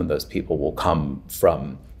 some of those people will come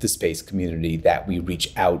from the space community that we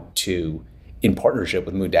reach out to in partnership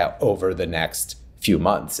with MoonDAO over the next few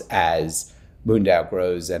months as MoonDAO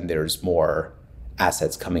grows and there's more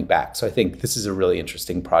assets coming back. So I think this is a really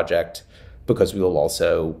interesting project because we will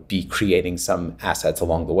also be creating some assets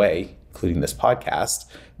along the way, including this podcast,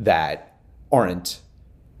 that aren't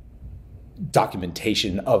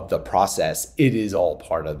documentation of the process. It is all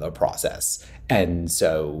part of the process. And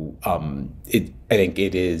so I think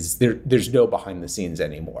it is, there's no behind the scenes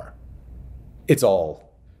anymore. It's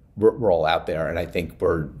all, we're all out there. And I think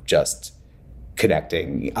we're just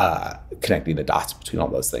connecting the dots between all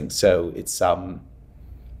those things. So it's,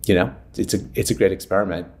 it's a great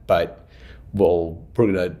experiment, but we're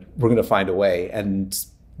gonna find a way. And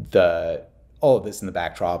all of this in the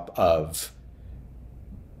backdrop of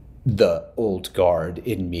the old guard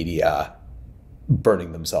in media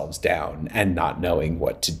burning themselves down and not knowing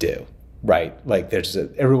what to do, right? Like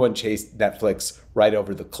everyone chased Netflix right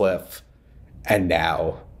over the cliff and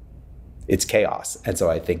now it's chaos. And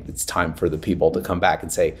so I think it's time for the people to come back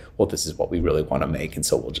and say, well, this is what we really want to make. And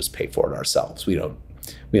so we'll just pay for it ourselves. We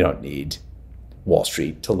don't need Wall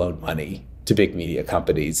Street to loan money to big media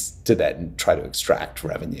companies to then try to extract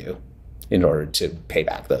revenue in order to pay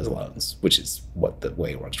back those loans, which is what the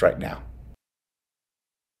way it works right now.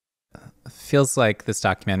 Feels like this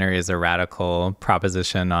documentary is a radical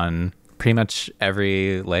proposition on pretty much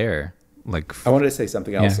every layer. Like, I wanted to say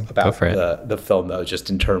something else about the film, though, just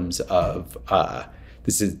in terms of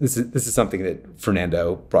this is something that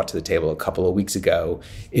Fernando brought to the table a couple of weeks ago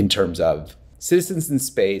in terms of citizens in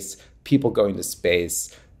space, people going to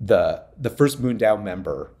space. The first MoonDAO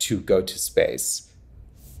member to go to space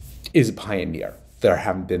is a pioneer. There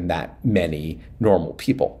haven't been that many normal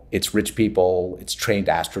people. It's rich people, it's trained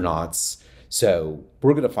astronauts. So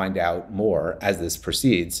we're going to find out more as this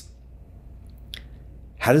proceeds.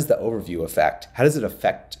 How does the overview affect? How does it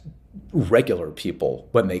affect regular people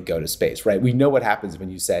when they go to space, right? We know what happens when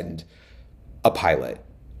you send a pilot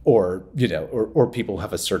or people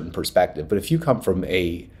have a certain perspective. But if you come from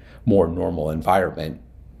a more normal environment,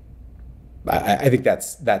 I think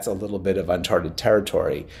that's a little bit of uncharted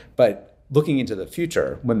territory. But looking into the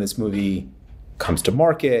future, when this movie comes to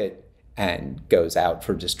market and goes out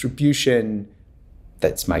for distribution,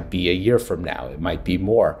 that might be a year from now, it might be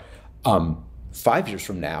more. 5 years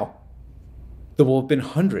from now, there will have been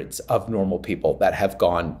hundreds of normal people that have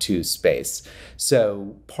gone to space.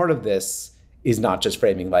 So part of this is not just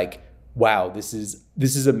framing like, wow, this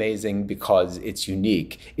is amazing because it's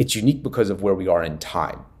unique. It's unique because of where we are in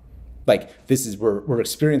time. Like we're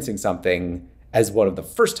experiencing something as one of the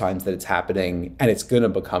first times that it's happening, and it's going to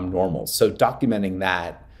become normal. So documenting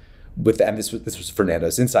that and this was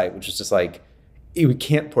Fernando's insight, which is just like, we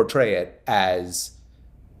can't portray it as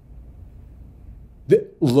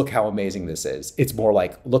look how amazing this is. It's more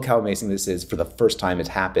like, look how amazing this is for the first time it's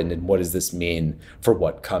happened, and what does this mean for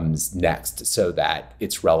what comes next, so that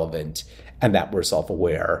it's relevant and that we're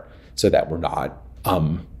self-aware, so that we're not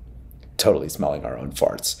totally smelling our own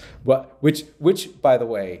farts. Which by the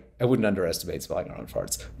way, I wouldn't underestimate smelling our own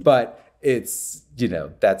farts, but it's,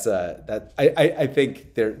 I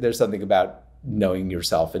think there's something about knowing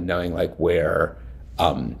yourself and knowing like where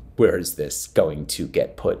where is this going to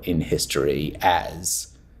get put in history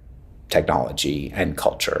as technology and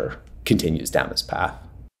culture continues down this path?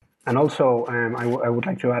 And also, I would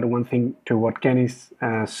like to add one thing to what Ken is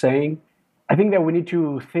saying. I think that we need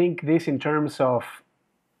to think this in terms of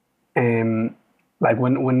like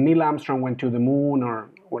when Neil Armstrong went to the moon, or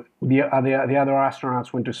when the other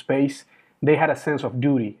astronauts went to space, they had a sense of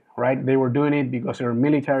duty, right? They were doing it because they were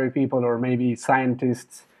military people or maybe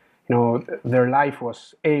scientists. You know, their life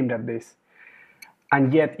was aimed at this.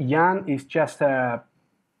 And yet Yan is just a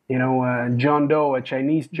John Doe, a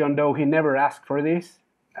Chinese John Doe. He never asked for this,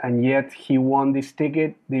 and yet he won this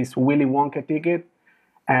ticket, this Willy Wonka ticket,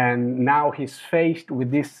 and now he's faced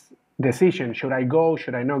with this decision. Should I go?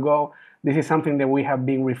 Should I not go? This is something that we have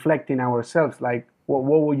been reflecting ourselves. Like, what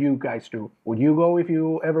would you guys do? Would you go if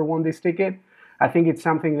you ever won this ticket? I think it's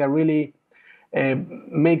something that really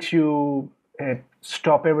makes you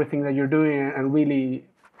stop everything that you're doing and really,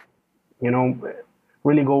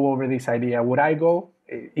 really go over this idea. Would I go?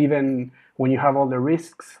 Even when you have all the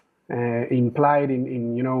risks implied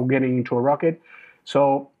in getting into a rocket.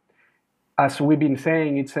 So as we've been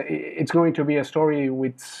saying, it's going to be a story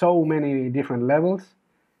with so many different levels.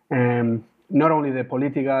 Not only the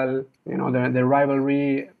political, the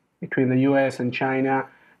rivalry between the U.S. and China,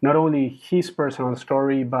 not only his personal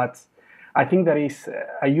story, but I think that is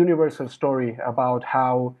a universal story about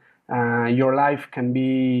how your life can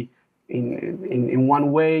be in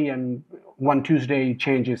one way, and one Tuesday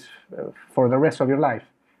changes for the rest of your life.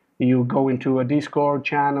 You go into a Discord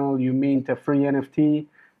channel, you mint a free NFT,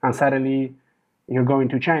 and suddenly you're going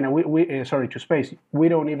to China. To space. We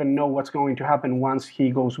don't even know what's going to happen once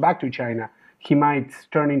he goes back to China. He might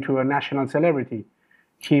turn into a national celebrity.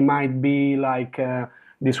 He might be like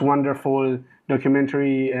this wonderful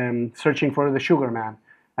documentary, Searching for the Sugar Man,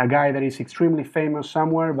 a guy that is extremely famous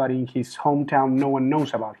somewhere, but in his hometown, no one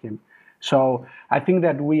knows about him. So I think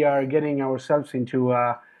that we are getting ourselves into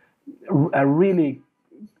a really,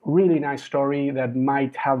 really nice story that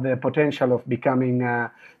might have the potential of becoming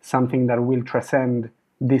something that will transcend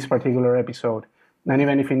this particular episode. And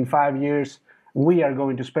even if in 5 years we are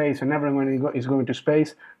going to space and everyone is going to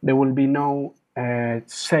space, there will be no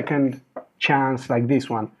second chance like this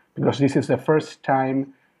one, because this is the first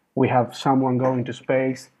time we have someone going to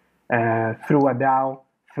space through a DAO,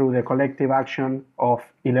 through the collective action of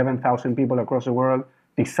 11,000 people across the world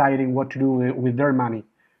deciding what to do with their money.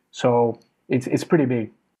 So it's pretty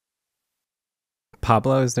big.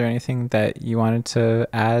 Pablo, is there anything that you wanted to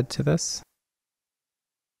add to this?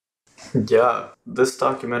 Yeah, this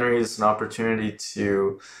documentary is an opportunity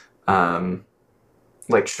to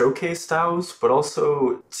showcase DAOs, but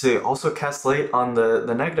also to cast light on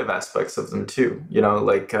the negative aspects of them too.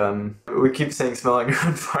 We keep saying smelling your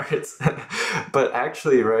own farts, but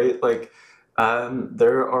actually, right,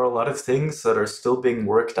 there are a lot of things that are still being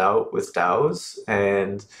worked out with DAOs,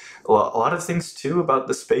 and a lot of things too about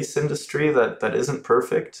the space industry that isn't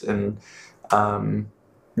perfect. And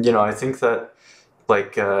I think that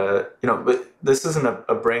but this isn't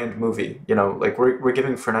a brand movie. We're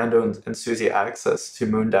giving Fernando and Susie access to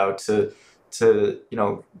MoonDAO to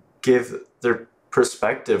give their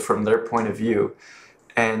perspective from their point of view.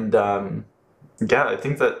 And I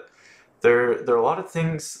think that there are a lot of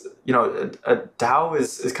things. A DAO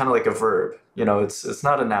is kind of like a verb. It's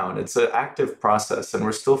not a noun. It's an active process, and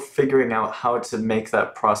we're still figuring out how to make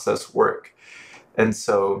that process work. And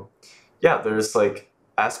so there's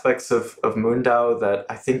aspects of MoonDAO that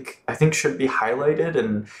I think should be highlighted,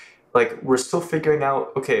 and we're still figuring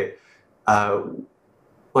out, okay,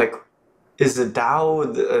 is a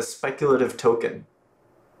DAO a speculative token?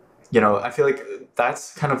 I feel like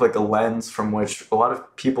that's kind of like a lens from which a lot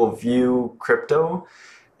of people view crypto,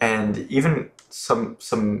 and even some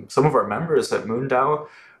of our members at MoonDAO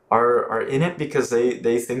are in it because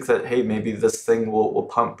they think that, hey, maybe this thing will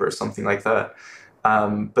pump or something like that.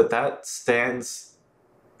 But that stands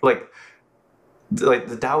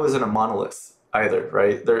the DAO isn't a monolith either,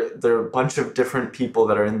 right? There are a bunch of different people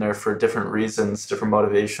that are in there for different reasons, different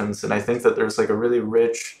motivations, and I think that there's a really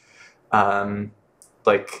rich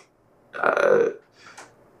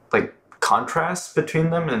contrast between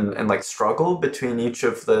them, and struggle between each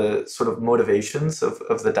of the sort of motivations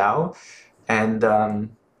of the DAO. And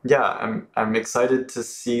I'm excited to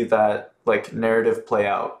see that narrative play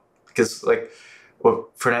out, because what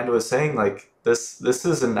Fernando was saying, this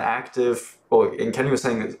is an active, and Kenny was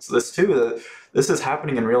saying this too, that this is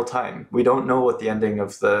happening in real time. We don't know what the ending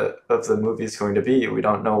of the movie is going to be. We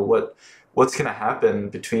don't know what's going to happen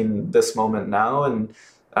between this moment now and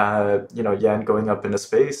Yan going up into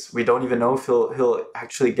space. We don't even know if he'll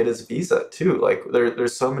actually get his visa too.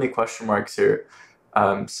 There's so many question marks here.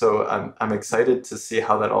 So I'm excited to see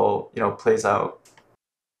how that all plays out.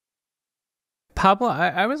 Pablo,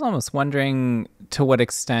 I was almost wondering to what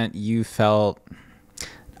extent you felt,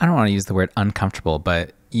 I don't want to use the word uncomfortable,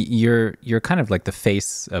 but you're kind of like the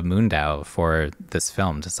face of MoonDAO for this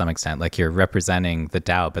film to some extent. Like you're representing the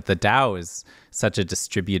DAO, but the DAO is such a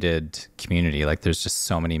distributed community. Like there's just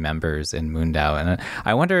so many members in MoonDAO. And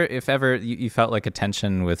I wonder if ever you felt like a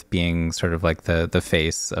tension with being sort of like the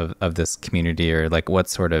face of this community, or like what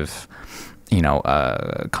sort of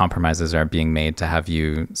compromises are being made to have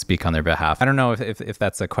you speak on their behalf. I don't know if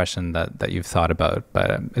that's a question that you've thought about,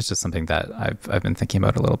 but it's just something that I've been thinking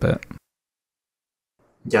about a little bit.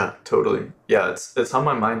 Yeah, totally. Yeah, it's on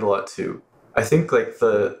my mind a lot too. I think like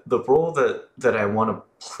the role that I want to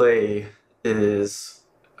play is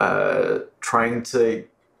trying to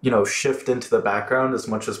shift into the background as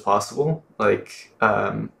much as possible. Like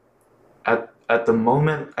at the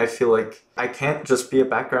moment, I feel like I can't just be a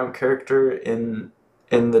background character in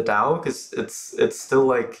the DAO, because it's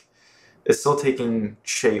still taking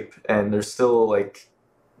shape, and there's still like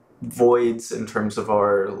voids in terms of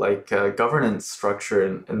our like governance structure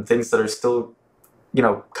and things that are still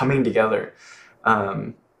coming together.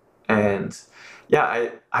 And yeah,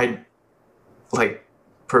 I like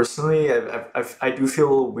personally I do feel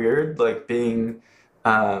a little weird like being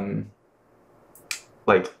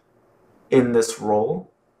like in this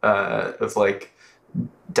role of like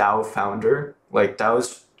DAO founder. Like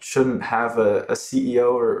DAOs shouldn't have a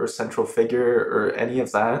CEO or central figure or any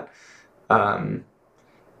of that.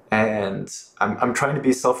 And I'm trying to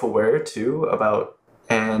be self-aware too about,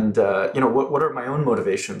 and what are my own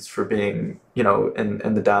motivations for being in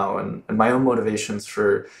the DAO, and my own motivations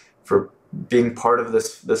for being part of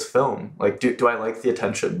this film. Like do I like the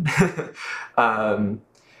attention? I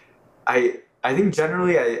think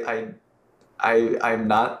generally I'm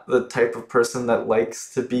not the type of person that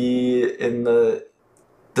likes to be in the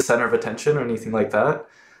center of attention or anything like that.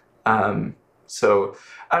 So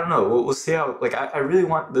I don't know. We'll see how. Like I really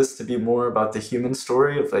want this to be more about the human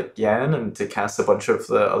story of like Yan, and to cast a bunch of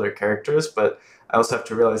the other characters. But I also have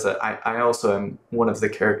to realize that I also am one of the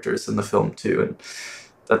characters in the film too, and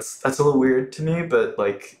that's a little weird to me. But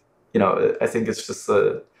like I think it's just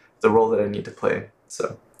the role that I need to play.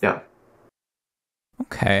 So yeah.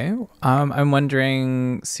 Okay. I'm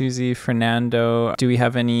wondering, Susie, Fernando, do we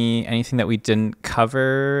have anything that we didn't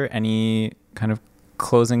cover? Any kind of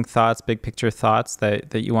closing thoughts, big picture thoughts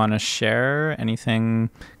that you want to share? Anything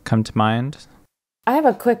come to mind? I have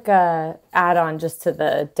a quick add-on just to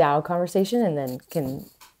the DAO conversation, and then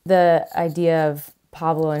the idea of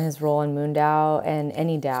Pablo and his role in MoonDAO and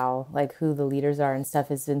any DAO, like who the leaders are and stuff,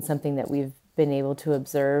 has been something that we've been able to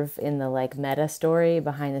observe in the like meta story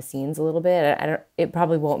behind the scenes a little bit. It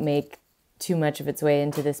probably won't make too much of its way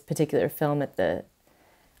into this particular film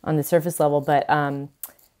on the surface level, but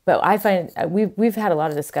I find we've had a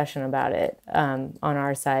lot of discussion about it on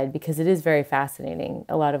our side, because it is very fascinating.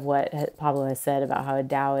 A lot of what Pablo has said about how a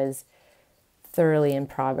DAO is thoroughly in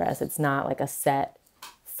progress. It's not like a set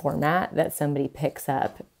format that somebody picks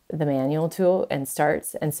up the manual to and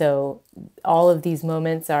starts. And so all of these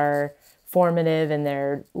moments are formative in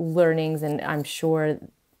their learnings, and I'm sure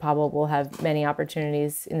Pablo will have many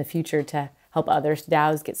opportunities in the future to help other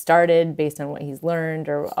DAOs get started based on what he's learned,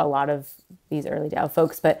 or a lot of these early DAO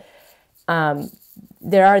folks. But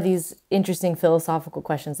there are these interesting philosophical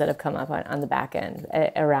questions that have come up on the back end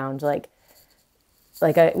around like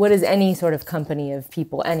what is any sort of company of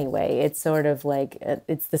people anyway? It's sort of like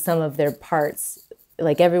it's the sum of their parts.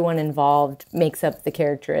 Like everyone involved makes up the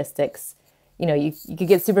characteristics. You could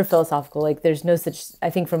get super philosophical. Like there's no such,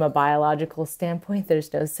 I think from a biological standpoint,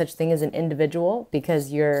 there's no such thing as an individual,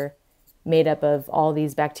 because you're made up of all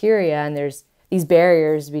these bacteria, and there's these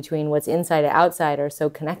barriers between what's inside and outside are so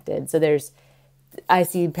connected. So I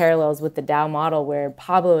see parallels with the DAO model where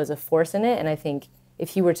Pablo is a force in it. And I think if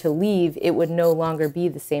he were to leave, it would no longer be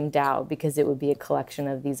the same DAO, because it would be a collection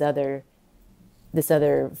of this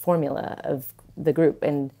other formula of the group.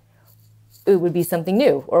 And it would be something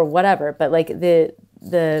new or whatever. But like the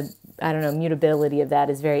I don't know, mutability of that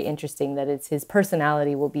is very interesting, that it's his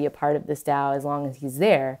personality will be a part of this DAO as long as he's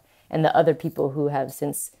there. And the other people who have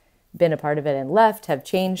since been a part of it and left have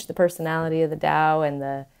changed the personality of the DAO and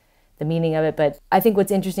the meaning of it. But I think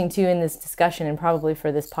what's interesting too in this discussion, and probably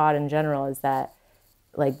for this pod in general, is that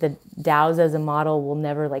like the DAOs as a model will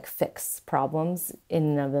never like fix problems in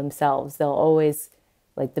and of themselves. They'll always,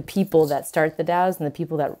 like the people that start the DAOs and the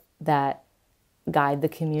people that guide the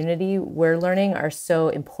community we're learning are so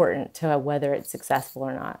important to whether it's successful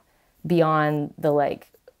or not, beyond the like,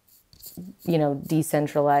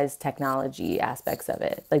 decentralized technology aspects of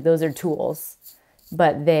it. Like those are tools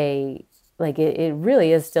but they like it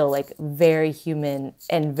really is still like very human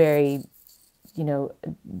and very, you know,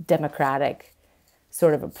 democratic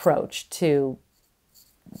sort of approach to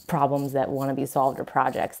problems that want to be solved or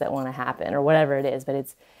projects that want to happen or whatever it is. But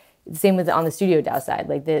it's the same with on the StudioDAO side.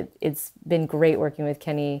 Like it's been great working with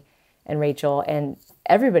Kenny and Rachel and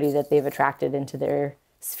everybody that they've attracted into their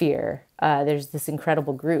sphere. There's this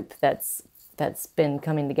incredible group that's been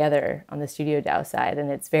coming together on the StudioDAO side, and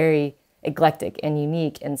it's very eclectic and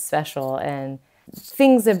unique and special, and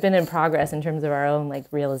things have been in progress in terms of our own like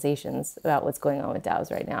realizations about what's going on with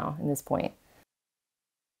DAOs right now in this point.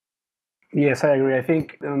 Yes, I agree. I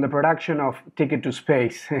think on the production of Ticket to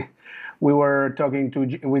Space, we were talking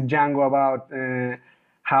with Django about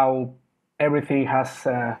how everything has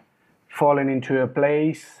fallen into a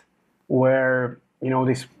place where, you know,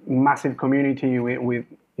 this massive community with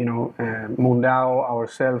you know, MoonDAO,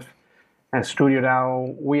 ourselves, and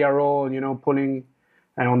StudioDAO, we are all, you know, pulling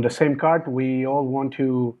on the same cart. We all want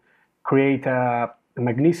to create a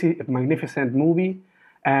magnificent movie.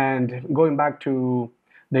 And going back to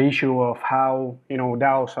the issue of how, you know,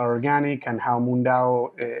 DAOs are organic and how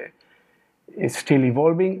MoonDAO is still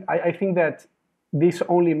evolving, I think that this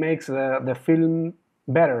only makes the film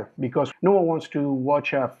better, because no one wants to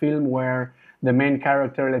watch a film where the main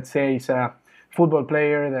character, let's say, is a football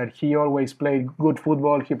player that he always played good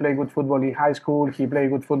football. He played good football in high school. He played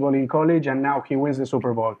good football in college, and now he wins the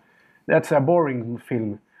Super Bowl. That's a boring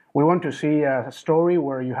film. We want to see a story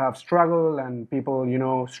where you have struggle and people, you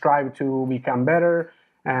know, strive to become better.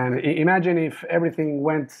 And imagine if everything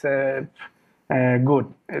went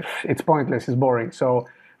good. It's pointless. It's boring. So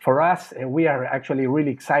for us, we are actually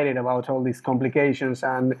really excited about all these complications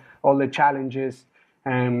and all the challenges.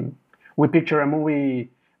 We picture a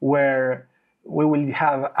movie where we will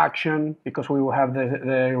have action, because we will have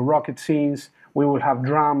the rocket scenes, we will have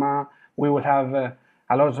drama, we will have a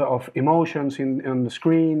lot of emotions on the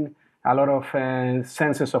screen, a lot of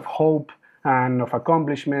senses of hope and of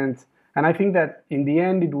accomplishment. And I think that in the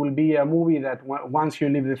end, it will be a movie that once you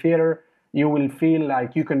leave the theater, you will feel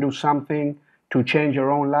like you can do something to change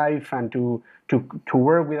your own life and to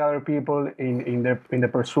work with other people in the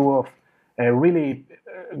pursuit of really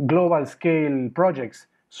global scale projects.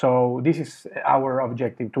 So this is our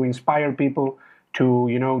objective, to inspire people to,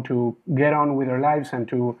 you know, to get on with their lives and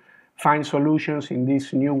to find solutions in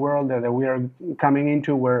this new world that we are coming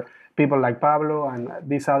into, where people like Pablo and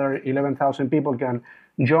these other 11,000 people can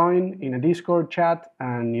join in a Discord chat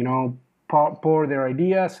and, you know, pour their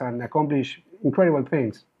ideas and accomplish incredible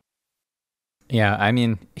things. Yeah, I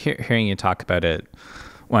mean, hearing you talk about it,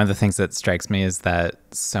 one of the things that strikes me is that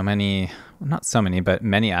not so many, but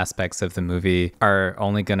many aspects of the movie are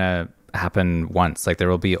only going to happen once. Like there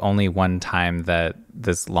will be only one time that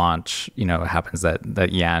this launch, you know, happens, that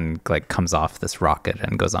Yan like comes off this rocket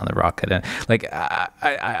and goes on the rocket. And like,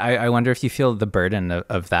 I wonder if you feel the burden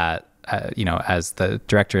of that, you know, as the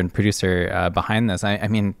director and producer behind this. I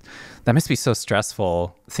mean, that must be so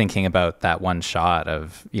stressful thinking about that one shot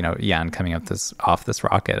of, you know, Yan coming off this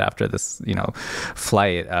rocket after this, you know,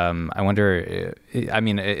 flight. I wonder, I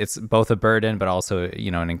mean, it's both a burden, but also, you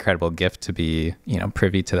know, an incredible gift to be, you know,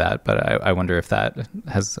 privy to that. But I wonder if that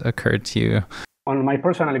has occurred to you. On my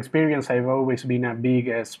personal experience, I've always been a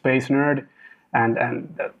big space nerd,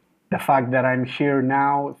 and the fact that I'm here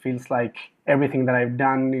now feels like everything that I've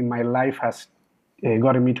done in my life has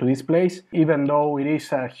gotten me to this place. Even though it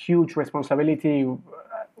is a huge responsibility,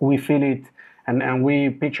 we feel it and we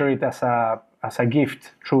picture it as a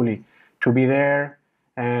gift, truly, to be there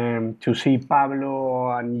and to see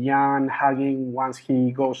Pablo and Yan hugging once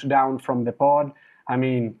he goes down from the pod. I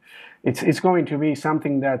mean, it's going to be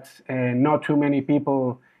something that not too many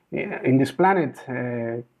people in this planet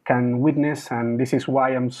can witness, and this is why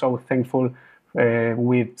I'm so thankful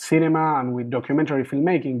with cinema and with documentary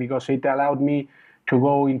filmmaking, because it allowed me to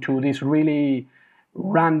go into these really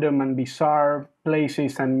random and bizarre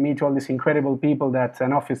places and meet all these incredible people that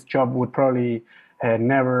an office job would probably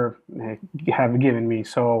never have given me.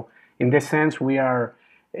 So in this sense, we are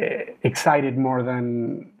excited more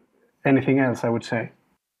than anything else, I would say.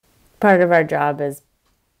 Part of our job as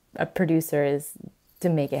a producer is to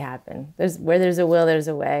make it happen. Where there's a will, there's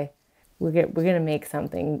a way. We're going to make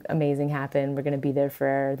something amazing happen. We're going to be there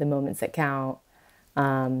for the moments that count.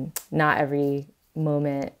 Not every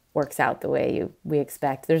moment works out the way we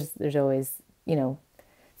expect. There's always, you know,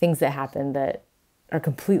 things that happen that are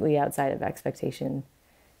completely outside of expectation.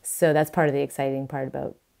 So that's part of the exciting part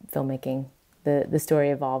about filmmaking. The story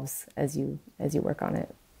evolves as you work on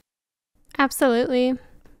it. Absolutely.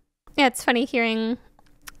 Yeah, it's funny hearing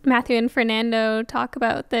Matthew and Fernando talk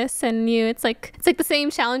about this, and it's like the same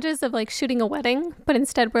challenges of like shooting a wedding, but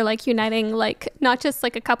instead we're like uniting like not just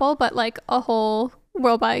like a couple, but like a whole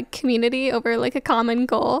worldwide community over like a common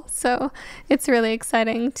goal. So it's really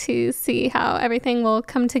exciting to see how everything will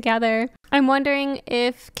come together. I'm wondering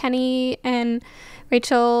if Kenny and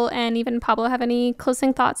Rachel and even Pablo have any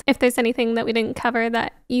closing thoughts, if there's anything that we didn't cover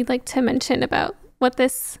that you'd like to mention about what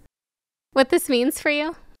this means for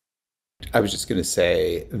you. I was just going to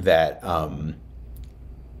say that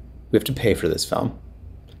we have to pay for this film.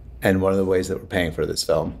 And one of the ways that we're paying for this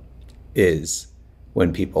film is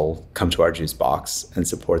when people come to our Juicebox and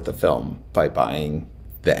support the film by buying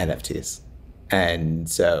the NFTs. And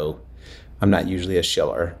so I'm not usually a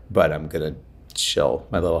shiller, but I'm going to shill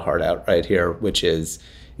my little heart out right here, which is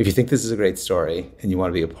if you think this is a great story and you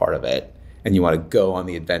want to be a part of it and you want to go on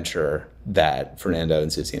the adventure that Fernando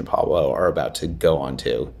and Susie and Pablo are about to go on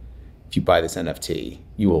to, if you buy this NFT,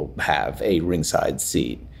 you will have a ringside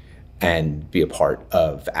seat and be a part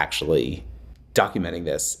of actually documenting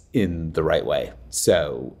this in the right way.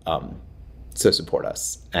 So, so support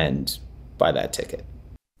us and buy that ticket.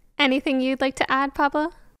 Anything you'd like to add,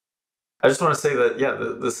 Pablo? I just want to say that, yeah,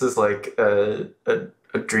 this is like a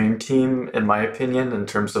dream team, in my opinion, in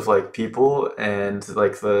terms of like people and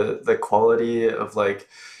like the quality of like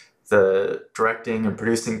the directing and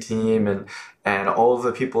producing team and all of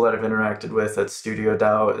the people that I've interacted with at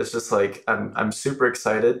StudioDAO. It's just like I'm super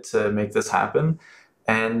excited to make this happen,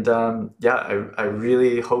 and I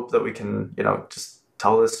really hope that we can just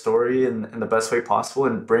tell this story in the best way possible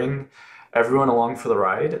and bring everyone along for the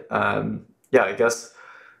ride. I guess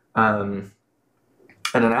an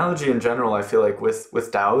analogy in general I feel like with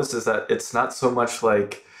DAOs is that it's not so much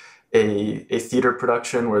like a theater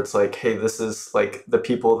production where it's like, hey, this is like the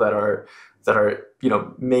people that are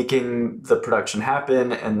making the production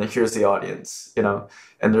happen, and here's the audience,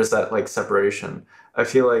 and there's that like separation. I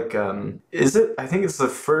feel like I think it's the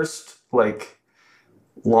first like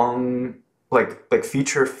long like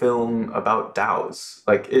feature film about DAOs.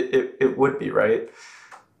 Like it would be, right?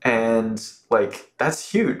 And like that's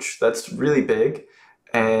huge. That's really big,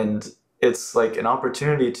 and it's like an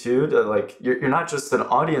opportunity too to like you're not just an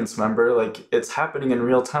audience member, like it's happening in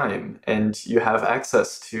real time, and you have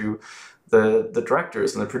access to the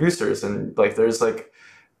directors and the producers, and like there's like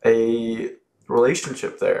a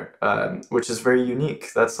relationship there, which is very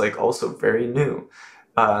unique. That's like also very new.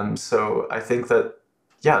 So I think that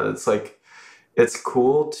it's like it's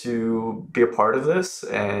cool to be a part of this,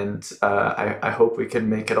 and I hope we can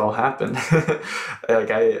make it all happen.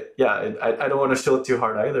 Like I don't want to show it too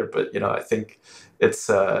hard either, but I think it's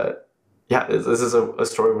this is a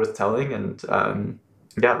story worth telling, and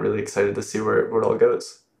really excited to see where it all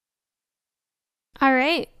goes. All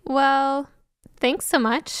right. Well, thanks so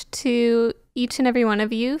much to each and every one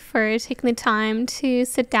of you for taking the time to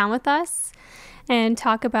sit down with us and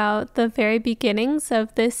talk about the very beginnings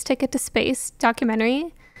of this Ticket to Space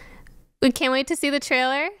documentary. We can't wait to see the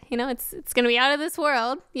trailer. It's going to be out of this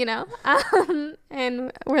world,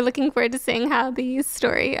 and we're looking forward to seeing how the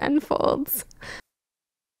story unfolds.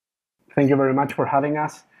 Thank you very much for having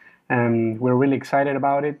us. We're really excited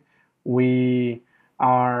about it. We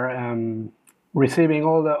are receiving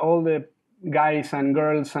all the guys and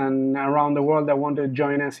girls and around the world that want to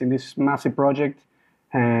join us in this massive project.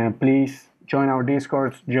 Please join our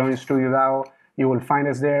Discord, join StudioDAO. You will find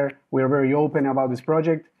us there. We're very open about this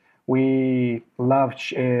project. We love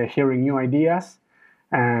hearing new ideas,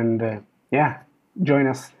 and join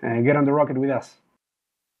us and get on the rocket with us.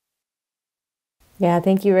 Yeah,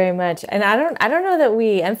 thank you very much. And I don't know that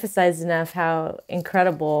we emphasize enough how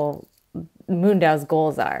incredible MoonDAO's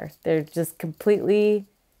goals are. They're just completely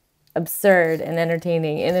absurd and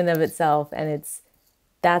entertaining in and of itself, and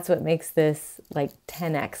that's what makes this like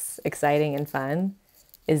 10x exciting and fun,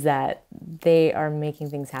 is that they are making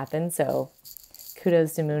things happen. So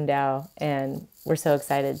kudos to MoonDAO, and we're so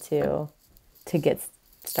excited to get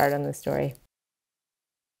started on this story.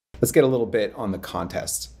 Let's get a little bit on the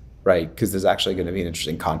contest, right? Because there's actually going to be an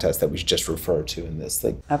interesting contest that we should just refer to in this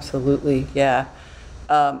thing. Absolutely, yeah.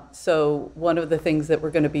 So one of the things that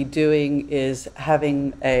we're going to be doing is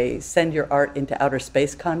having a Send Your Art into Outer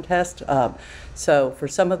Space contest. So for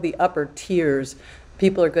some of the upper tiers,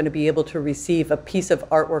 people are going to be able to receive a piece of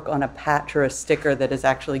artwork on a patch or a sticker that has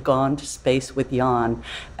actually gone to space with Yan.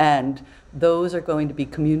 And those are going to be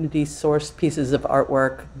community-sourced pieces of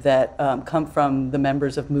artwork that come from the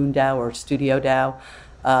members of MoonDAO or StudioDAO.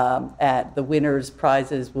 The winners'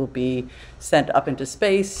 prizes will be sent up into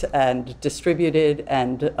space and distributed,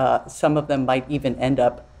 and some of them might even end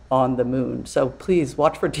up on the moon. So please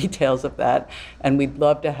watch for details of that, and we'd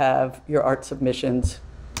love to have your art submissions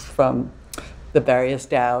from the various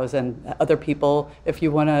DAOs and other people. If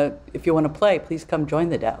you wanna play, please come join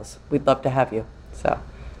the DAOs. We'd love to have you. So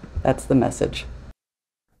that's the message.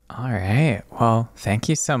 All right. Well, thank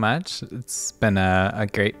you so much. It's been a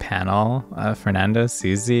great panel. Fernando,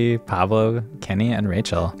 Susie, Pablo, Kenny, and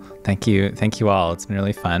Rachel. Thank you all. It's been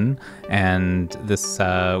really fun. And this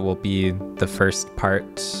will be the first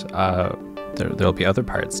part. There'll be other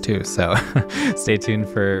parts too. So stay tuned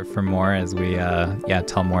for more as we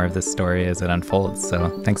tell more of this story as it unfolds. So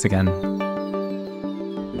thanks again.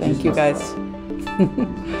 Thank you, guys.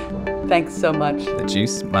 Thanks so much. The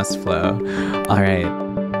juice must flow. All right.